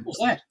 how simple is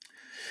that?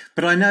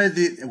 But I know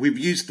that we've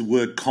used the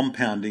word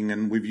compounding,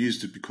 and we've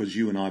used it because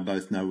you and I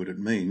both know what it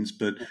means,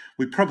 but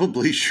we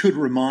probably should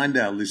remind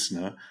our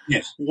listener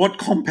what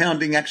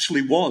compounding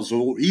actually was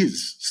or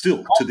is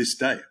still to this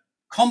day.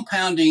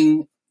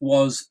 Compounding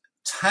was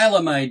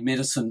tailor-made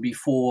medicine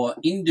before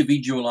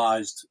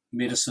individualized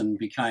medicine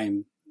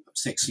became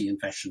sexy and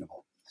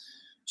fashionable.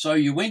 So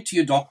you went to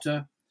your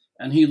doctor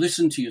and he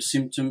listened to your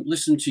symptom,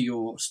 listened to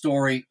your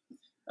story,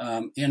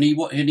 and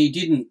he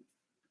didn't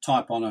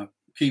type on a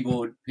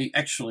keyboard. He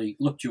actually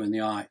looked you in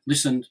the eye,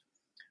 listened,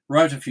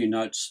 wrote a few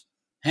notes,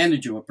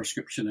 handed you a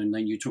prescription, and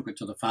then you took it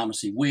to the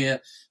pharmacy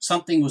where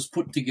something was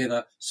put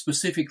together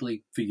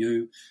specifically for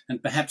you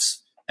and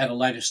perhaps at a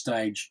later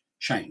stage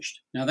changed.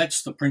 Now,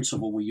 that's the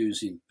principle we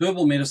use in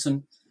herbal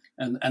medicine,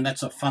 and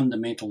that's a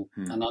fundamental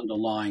and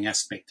underlying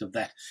aspect of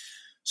that.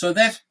 So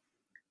that,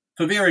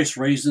 for various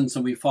reasons,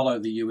 and we follow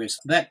the US,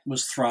 that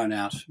was thrown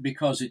out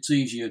because it's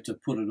easier to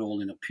put it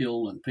all in a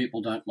pill and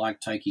people don't like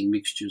taking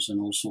mixtures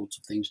and all sorts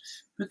of things.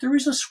 But there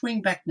is a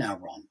swing back now,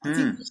 Ron. I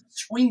think there's a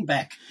swing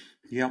back.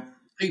 Yep.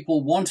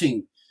 People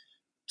wanting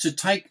to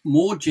take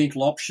more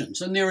gentle options.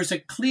 And there is a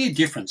clear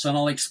difference, and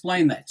I'll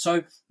explain that.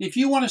 So if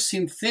you want to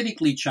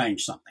synthetically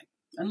change something,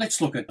 and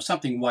let's look at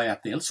something way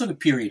up there, let's look at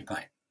period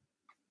pain.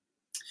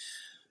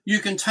 You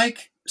can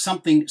take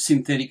something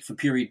synthetic for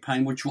period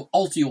pain which will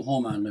alter your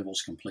hormone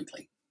levels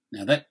completely.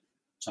 Now that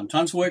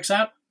sometimes works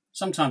out,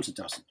 sometimes it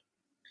doesn't.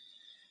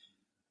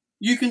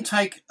 You can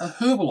take a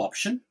herbal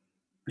option,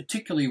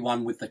 particularly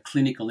one with the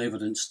clinical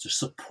evidence to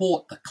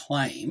support the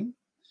claim,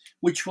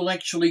 which will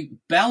actually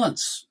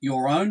balance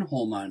your own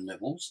hormone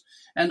levels.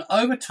 And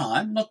over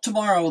time, not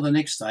tomorrow or the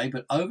next day,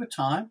 but over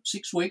time,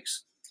 6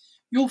 weeks,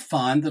 you'll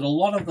find that a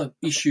lot of the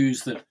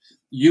issues that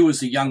you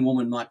as a young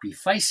woman might be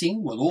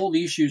facing with all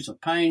the issues of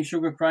pain,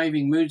 sugar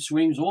craving, mood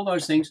swings, all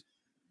those things,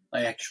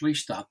 they actually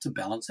start to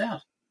balance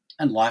out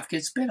and life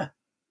gets better.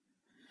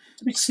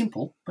 It's a bit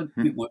simple, but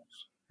it works.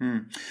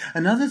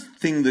 Another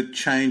thing that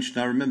changed,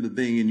 and I remember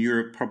being in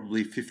Europe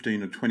probably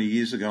 15 or 20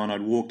 years ago, and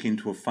I'd walk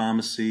into a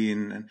pharmacy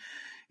in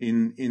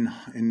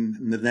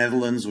the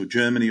Netherlands or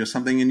Germany or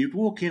something, and you'd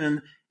walk in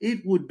and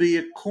it would be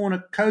a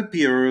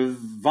cornucopia of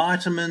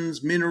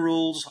vitamins,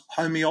 minerals,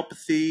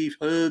 homeopathy,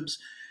 herbs.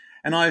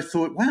 And I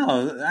thought,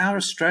 wow, our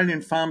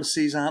Australian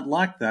pharmacies aren't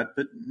like that,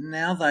 but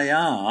now they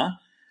are.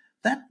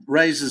 That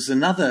raises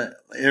another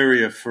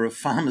area for a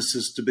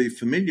pharmacist to be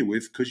familiar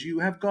with, because you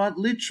have got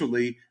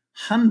literally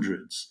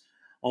hundreds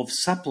of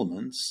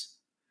supplements.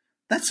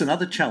 That's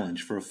another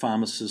challenge for a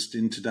pharmacist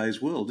in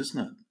today's world,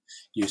 isn't it?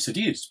 Yes, it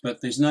is,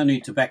 but there's no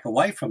need to back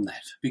away from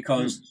that,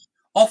 because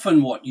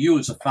often what you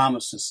as a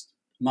pharmacist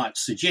might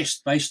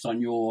suggest based on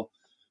your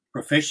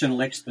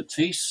professional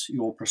expertise,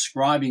 your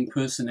prescribing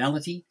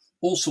personality,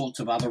 all sorts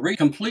of other reasons,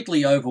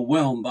 completely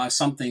overwhelmed by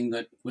something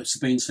that has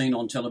been seen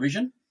on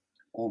television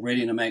or read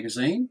in a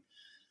magazine,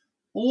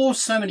 or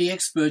so many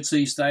experts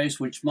these days,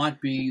 which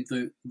might be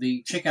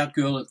the checkout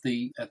girl at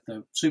the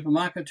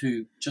supermarket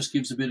who just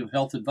gives a bit of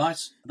health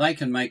advice. They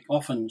can make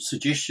often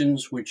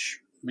suggestions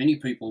which many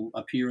people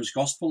appear as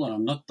gospel,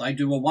 and they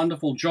do a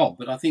wonderful job,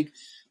 but I think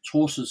it's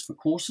horses for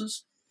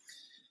courses.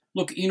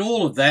 Look, in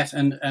all of that,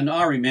 and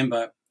I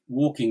remember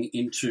walking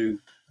into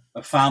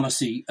a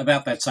pharmacy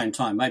about that same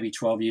time, maybe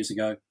 12 years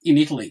ago, in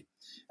Italy,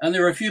 and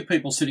there were a few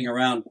people sitting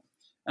around,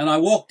 and I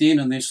walked in,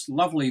 and this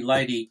lovely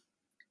lady,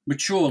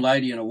 mature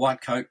lady in a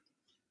white coat,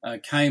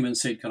 came and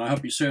said, "Can I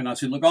help you, sir?" And I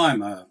said, "Look,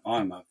 I'm a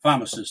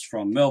pharmacist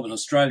from Melbourne,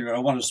 Australia, and I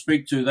want to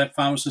speak to that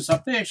pharmacist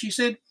up there." She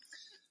said,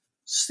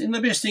 in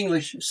the best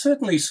English,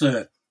 "Certainly,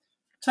 sir.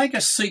 Take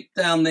a seat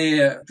down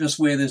there just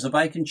where there's a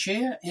vacant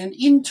chair, and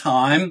in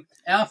time,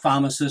 our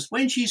pharmacist,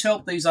 when she's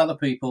helped these other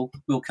people,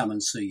 will come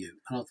and see you."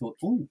 And I thought,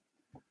 oh,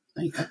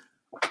 there you go.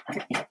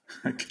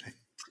 Okay.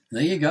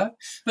 There you go.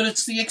 But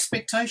it's the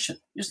expectation,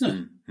 isn't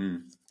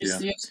it? It's Yeah.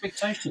 the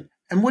expectation.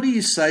 And what do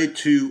you say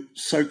to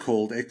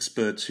so-called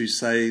experts who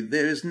say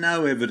there is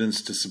no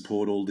evidence to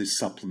support all this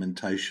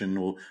supplementation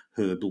or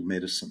herbal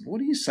medicine? What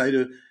do you say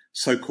to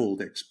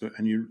so-called expert?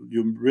 And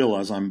you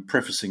realise I'm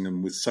prefacing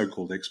them with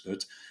so-called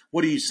experts.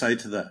 What do you say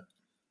to that?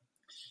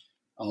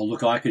 Oh,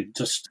 look, I could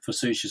just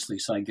facetiously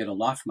say, get a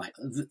life, mate.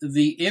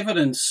 The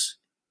evidence,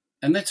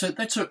 and that's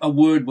a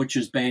word which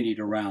is bandied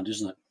around,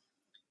 isn't it?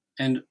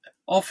 And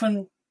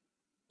often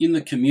in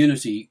the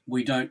community,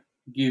 we don't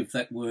give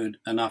that word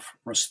enough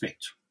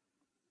respect.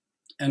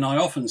 And I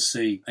often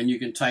see, and you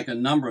can take a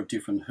number of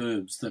different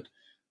herbs, that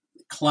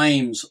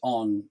claims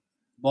on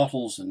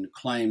bottles and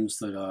claims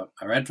that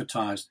are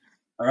advertised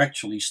are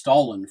actually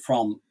stolen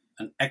from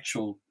an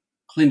actual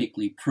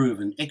clinically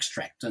proven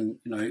extract, and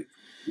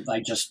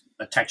they just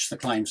attach the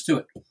claims to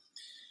it.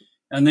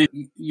 And then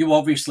you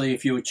obviously,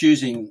 if you were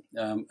choosing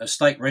a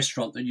steak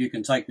restaurant that you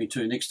can take me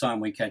to next time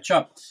we catch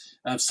up,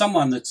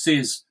 someone that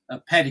says a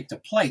paddock to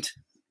plate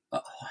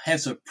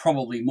has a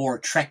probably more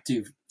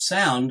attractive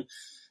sound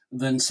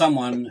than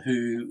someone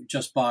who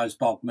just buys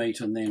bulk meat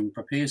and then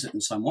prepares it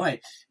in some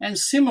way. And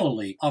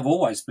similarly, I've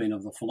always been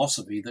of the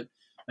philosophy that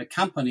the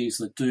companies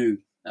that do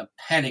a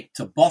paddock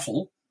to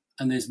bottle,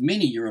 and there's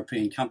many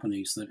European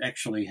companies that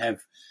actually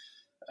have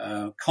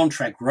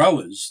contract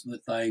growers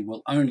that they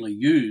will only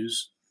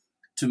use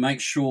to make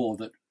sure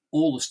that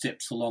all the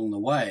steps along the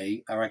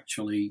way are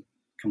actually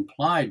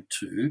complied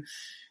to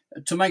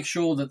make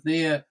sure that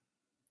their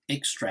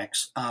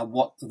extracts are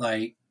what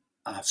they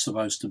are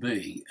supposed to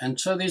be. And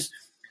so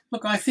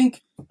I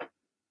think,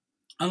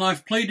 and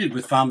I've pleaded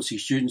with pharmacy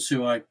students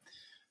who I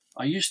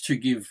used to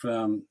give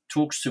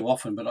talks to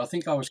often, but I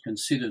think I was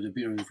considered a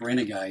bit of a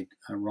renegade,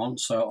 Ron,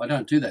 so I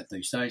don't do that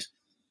these days.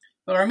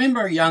 But I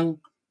remember a young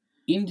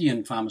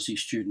Indian pharmacy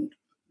student.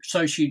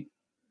 So she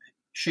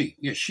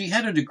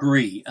had a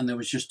degree and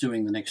was just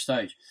doing the next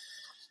stage.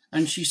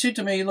 And she said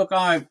to me, look,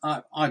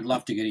 I'd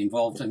love to get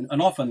involved.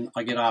 And often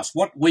I get asked,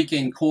 what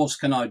weekend course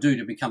can I do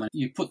to become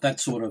You put that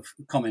sort of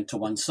comment to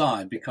one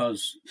side,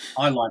 because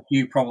I, like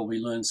you, probably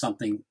learn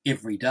something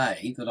every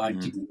day that I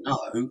didn't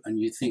know.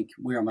 And you think,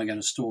 where am I going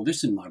to store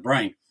this in my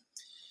brain?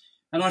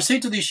 And I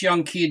said to this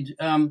young kid,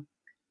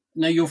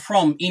 now you're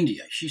from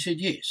India. She said,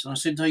 yes. And I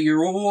said, so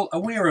you're all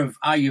aware of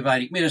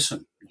Ayurvedic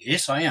medicine?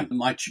 Yes, I am.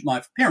 My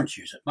parents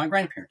use it. My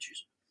grandparents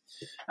use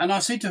it. And I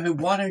said to her,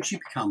 why don't you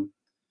become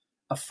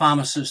a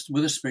pharmacist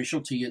with a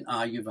specialty in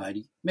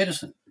Ayurvedic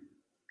medicine?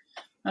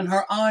 And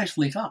her eyes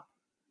lit up,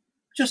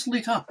 just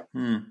lit up,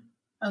 and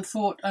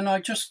I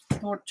just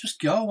thought, just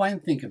go away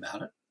and think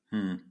about it.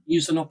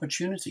 Use an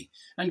opportunity.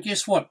 And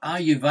guess what?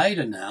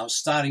 Ayurveda now is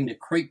starting to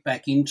creep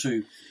back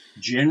into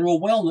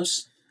general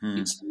wellness.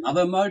 It's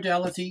another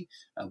modality,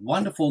 a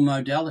wonderful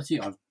modality.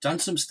 I've done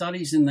some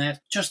studies in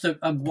that. Just a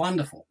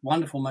wonderful,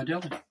 wonderful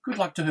modality. Good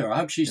luck to her. I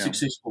hope she's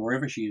successful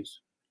wherever she is.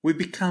 We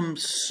become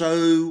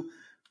so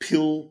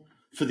pill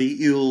for the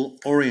ill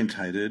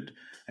orientated,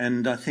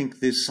 and I think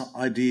this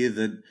idea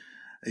that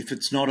if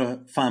it's not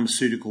a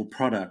pharmaceutical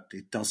product,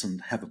 it doesn't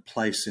have a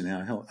place in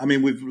our health. I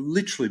mean, we've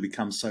literally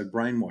become so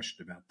brainwashed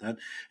about that.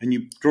 And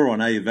you draw on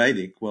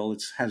Ayurvedic, well,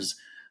 it has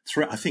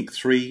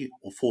 3,000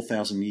 or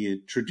 4,000 year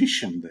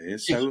tradition there.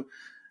 So,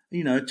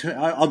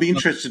 I'll be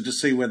interested to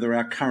see whether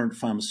our current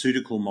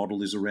pharmaceutical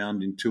model is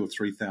around in 2,000 or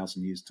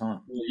 3,000 years'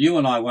 time. Well, you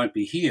and I won't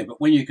be here,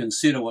 but when you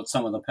consider what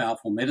some of the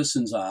powerful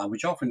medicines are,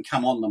 which often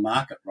come on the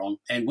market, Ron,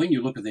 and when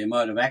you look at their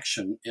mode of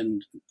action,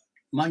 and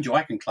mind you,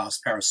 I can class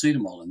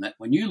paracetamol in that.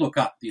 When you look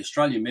up the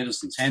Australian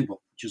Medicines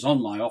Handbook, which is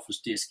on my office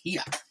desk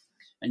here,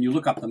 and you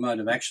look up the mode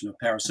of action of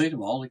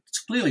paracetamol, it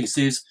clearly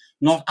says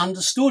not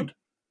understood.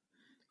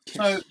 Yes.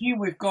 So here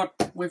we've got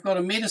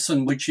a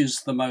medicine which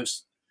is the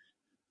most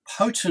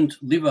potent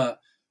liver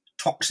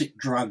toxic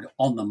drug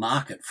on the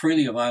market,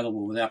 freely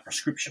available without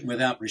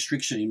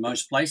restriction in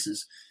most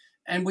places,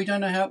 and we don't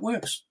know how it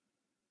works.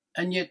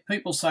 And yet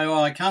people say,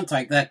 "Oh, I can't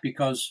take that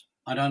because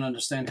I don't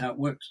understand how it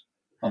works."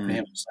 For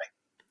heaven's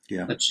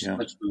sake,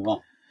 let's move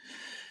on.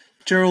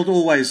 Gerald,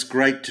 always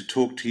great to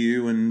talk to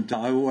you. And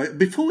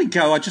before we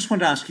go, I just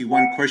want to ask you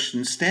one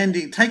question.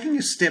 Taking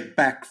a step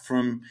back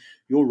from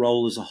your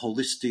role as a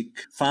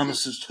holistic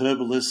pharmacist,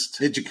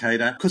 herbalist,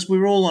 educator, because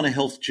we're all on a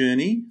health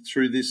journey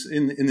through this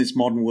in this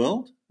modern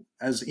world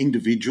as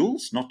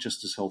individuals, not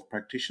just as health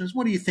practitioners.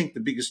 What do you think the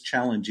biggest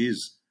challenge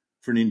is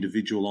for an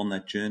individual on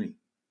that journey?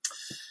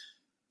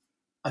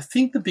 I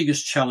think the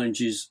biggest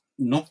challenge is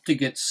not to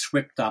get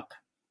swept up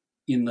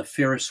in the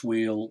Ferris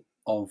wheel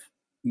of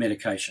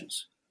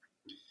medications.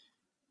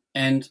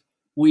 And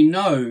we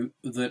know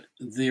that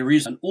there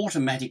is an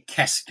automatic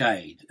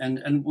cascade,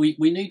 and we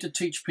need to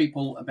teach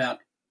people about,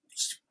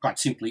 quite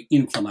simply,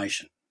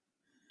 inflammation.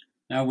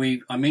 Now,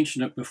 I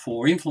mentioned it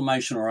before,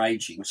 inflammation or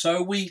aging.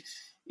 So we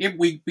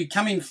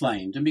become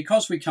inflamed, and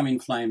because we become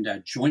inflamed, our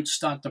joints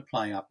start to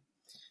play up.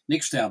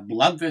 Next, our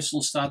blood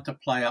vessels start to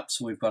play up,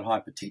 so we've got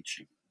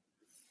hypertension.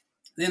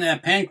 Then our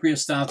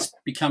pancreas starts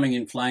becoming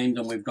inflamed,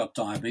 and we've got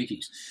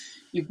diabetes.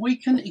 If we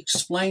can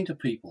explain to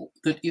people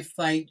that if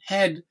they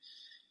had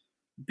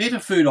better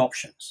food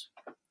options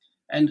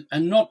and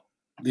not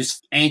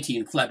this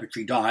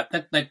anti-inflammatory diet,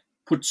 that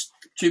puts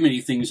too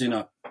many things in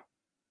a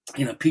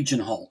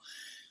pigeonhole,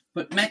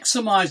 but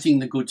maximising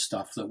the good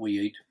stuff that we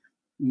eat,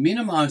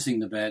 minimising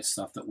the bad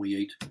stuff that we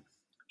eat,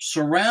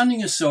 surrounding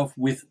yourself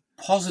with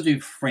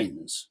positive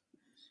friends,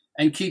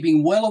 and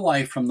keeping well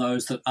away from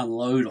those that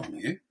unload on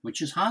you,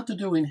 which is hard to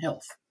do in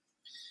health,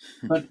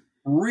 but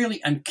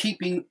really, and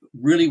keeping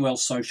really well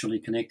socially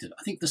connected.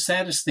 I think the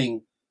saddest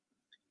thing,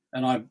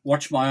 and I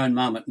watched my own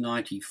mum at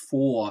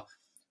 94,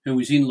 who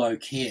was in low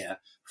care,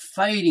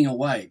 fading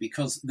away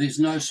because there's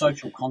no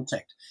social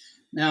contact.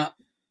 Now,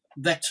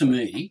 that to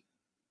me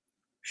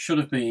should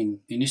have been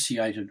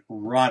initiated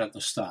right at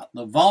the start.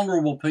 The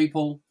vulnerable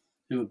people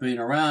who have been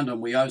around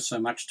and we owe so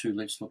much to,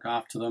 let's look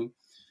after them.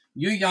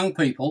 You young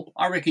people,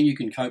 I reckon you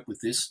can cope with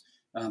this.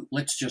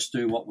 Let's just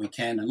do what we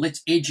can, and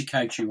let's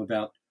educate you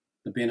about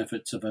the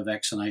benefits of a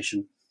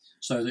vaccination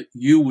so that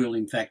you will,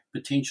 in fact,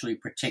 potentially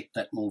protect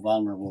that more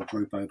vulnerable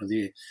group over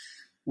there.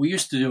 We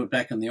used to do it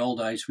back in the old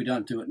days. We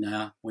don't do it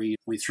now. We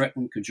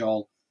threaten,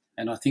 cajole,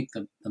 and I think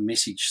the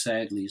message,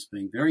 sadly, is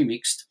being very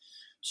mixed.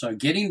 So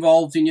get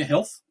involved in your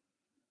health.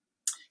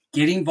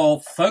 Get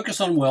involved. Focus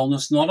on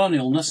wellness, not on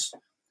illness.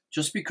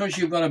 Just because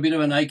you've got a bit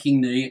of an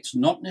aching knee, it's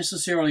not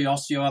necessarily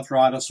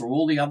osteoarthritis or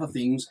all the other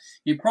things.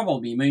 It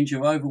probably means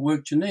you've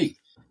overworked your knee.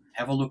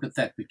 Have a look at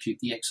that, but keep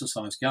the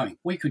exercise going.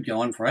 We could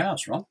go on for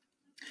hours, Ron.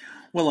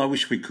 Well, I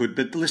wish we could.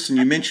 But listen,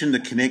 you mentioned the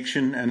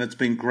connection, and it's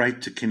been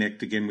great to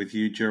connect again with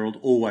you, Gerald.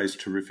 Always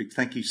terrific.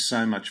 Thank you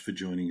so much for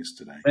joining us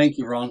today. Thank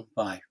you, Ron.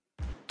 Bye.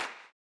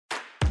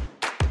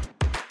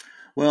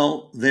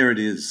 Well, there it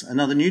is,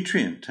 another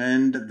nutrient.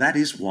 And that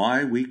is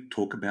why we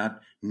talk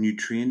about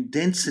nutrient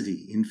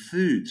density in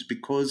foods,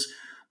 because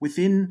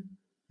within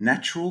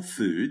natural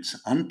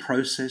foods,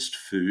 unprocessed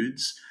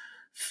foods,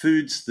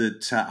 foods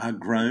that are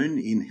grown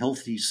in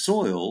healthy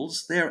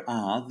soils, there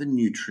are the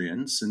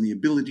nutrients and the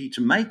ability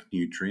to make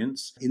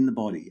nutrients in the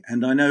body.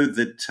 And I know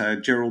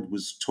that Gerald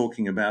was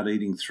talking about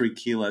eating 3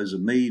 kilos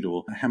of meat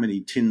or how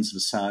many tins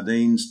of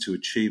sardines to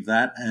achieve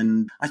that.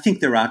 And I think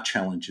there are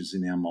challenges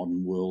in our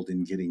modern world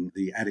in getting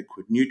the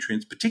adequate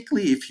nutrients,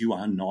 particularly if you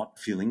are not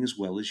feeling as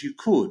well as you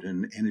could.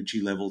 And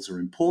energy levels are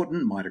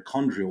important.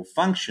 Mitochondrial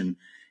function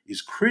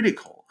is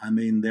critical. I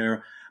mean,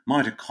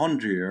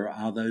 mitochondria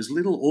are those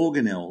little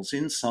organelles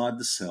inside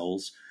the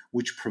cells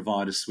which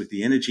provide us with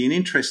the energy. And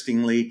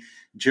interestingly,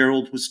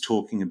 Gerald was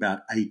talking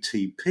about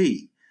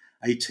ATP.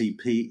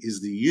 ATP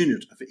is the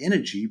unit of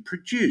energy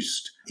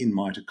produced in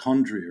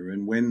mitochondria.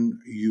 And when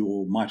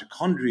your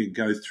mitochondria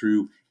go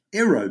through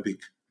aerobic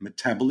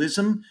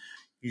metabolism,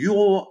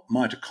 your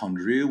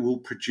mitochondria will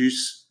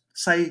produce,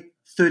 say,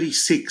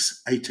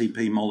 36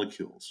 ATP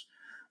molecules.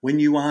 When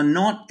you are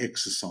not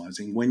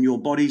exercising, when your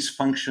body's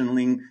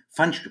functioning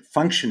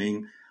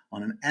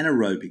on an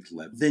anaerobic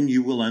level, then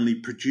you will only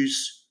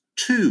produce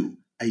 2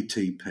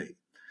 ATP.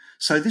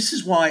 So this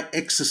is why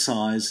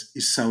exercise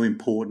is so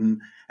important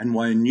and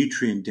why a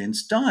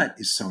nutrient-dense diet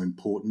is so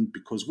important,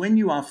 because when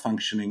you are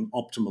functioning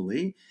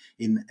optimally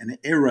in an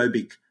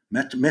aerobic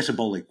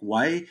metabolic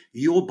way,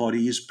 your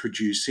body is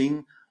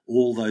producing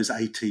all those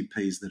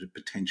ATPs that it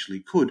potentially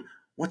could.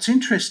 What's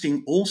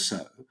interesting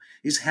also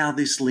is how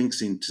this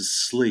links into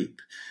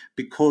sleep,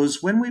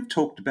 because when we've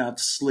talked about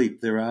sleep,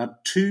 there are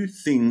 2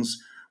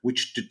 things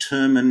which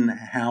determine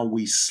how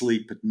we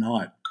sleep at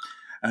night.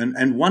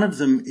 And one of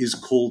them is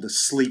called a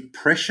sleep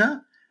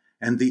pressure,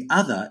 and the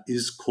other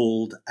is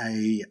called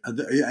and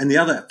the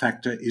other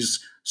factor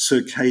is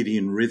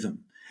circadian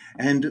rhythm.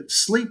 And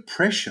sleep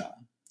pressure,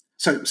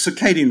 so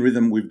circadian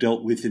rhythm we've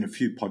dealt with in a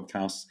few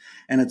podcasts,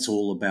 and it's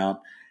all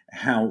about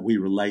how we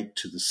relate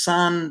to the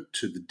sun,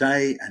 to the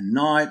day and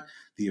night,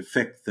 the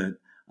effect that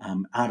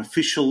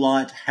artificial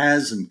light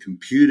has and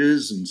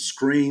computers and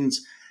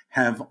screens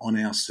have on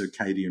our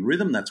circadian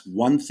rhythm. That's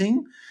one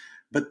thing.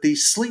 But the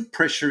sleep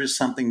pressure is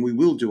something we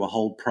will do a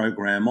whole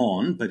program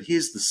on, but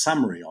here's the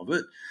summary of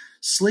it.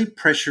 Sleep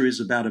pressure is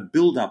about a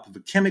buildup of a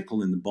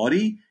chemical in the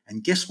body,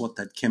 and guess what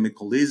that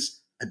chemical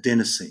is?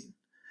 Adenosine.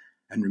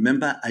 And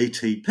remember,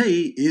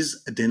 ATP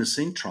is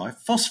adenosine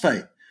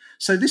triphosphate.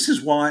 So this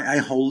is why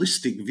a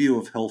holistic view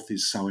of health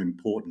is so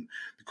important,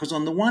 because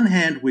on the one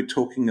hand, we're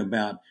talking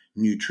about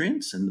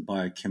nutrients and the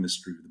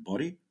biochemistry of the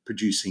body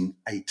producing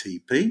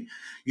ATP.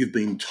 You've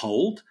been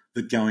told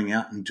that going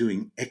out and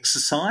doing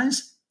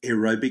exercise,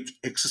 aerobic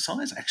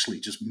exercise, actually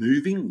just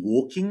moving,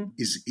 walking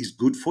is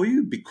good for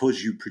you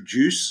because you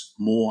produce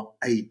more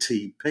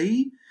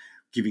ATP,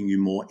 giving you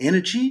more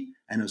energy.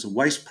 And as a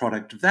waste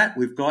product of that,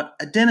 we've got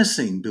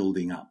adenosine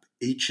building up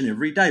each and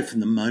every day.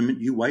 From the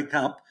moment you wake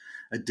up,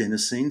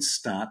 adenosine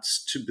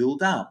starts to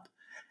build up.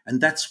 And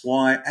that's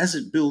why as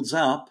it builds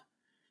up,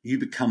 you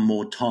become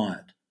more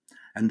tired.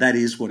 And that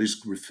is what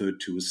is referred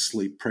to as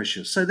sleep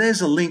pressure. So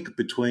there's a link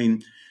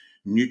between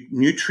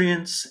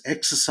nutrients,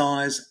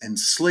 exercise, and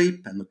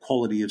sleep, and the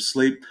quality of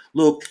sleep.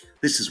 Look,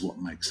 this is what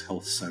makes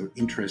health so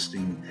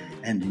interesting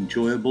and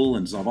enjoyable.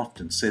 And as I've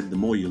often said, the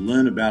more you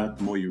learn about it,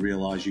 the more you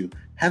realize you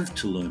have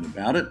to learn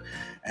about it.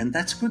 And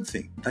that's a good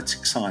thing. That's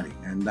exciting.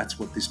 And that's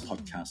what this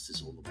podcast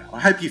is all about. I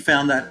hope you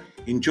found that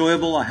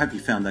enjoyable. I hope you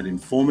found that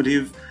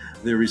informative.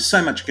 There is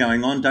so much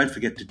going on. Don't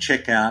forget to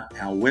check out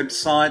our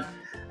website.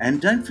 And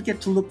don't forget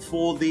to look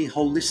for the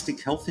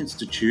Holistic Health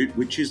Institute,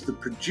 which is the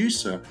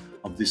producer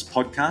of this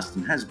podcast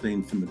and has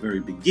been from the very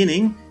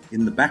beginning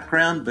in the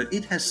background, but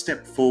it has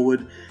stepped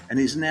forward and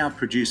is now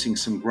producing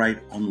some great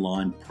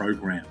online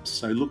programs.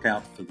 So look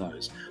out for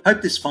those.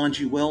 Hope this finds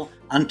you well.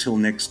 Until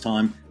next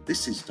time,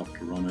 this is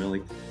Dr. Ron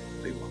Ehrlich.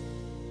 Be well.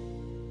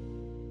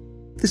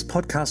 This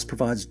podcast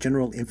provides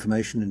general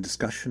information and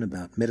discussion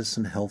about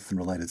medicine, health, and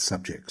related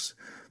subjects.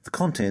 The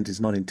content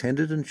is not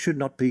intended and should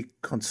not be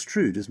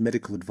construed as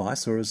medical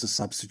advice or as a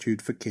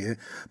substitute for care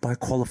by a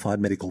qualified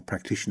medical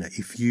practitioner.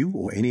 If you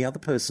or any other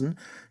person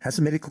has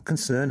a medical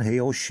concern, he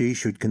or she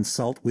should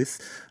consult with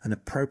an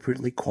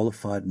appropriately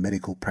qualified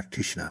medical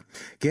practitioner.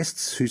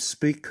 Guests who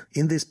speak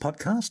in this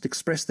podcast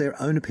express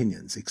their own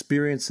opinions,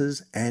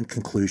 experiences, and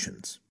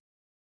conclusions.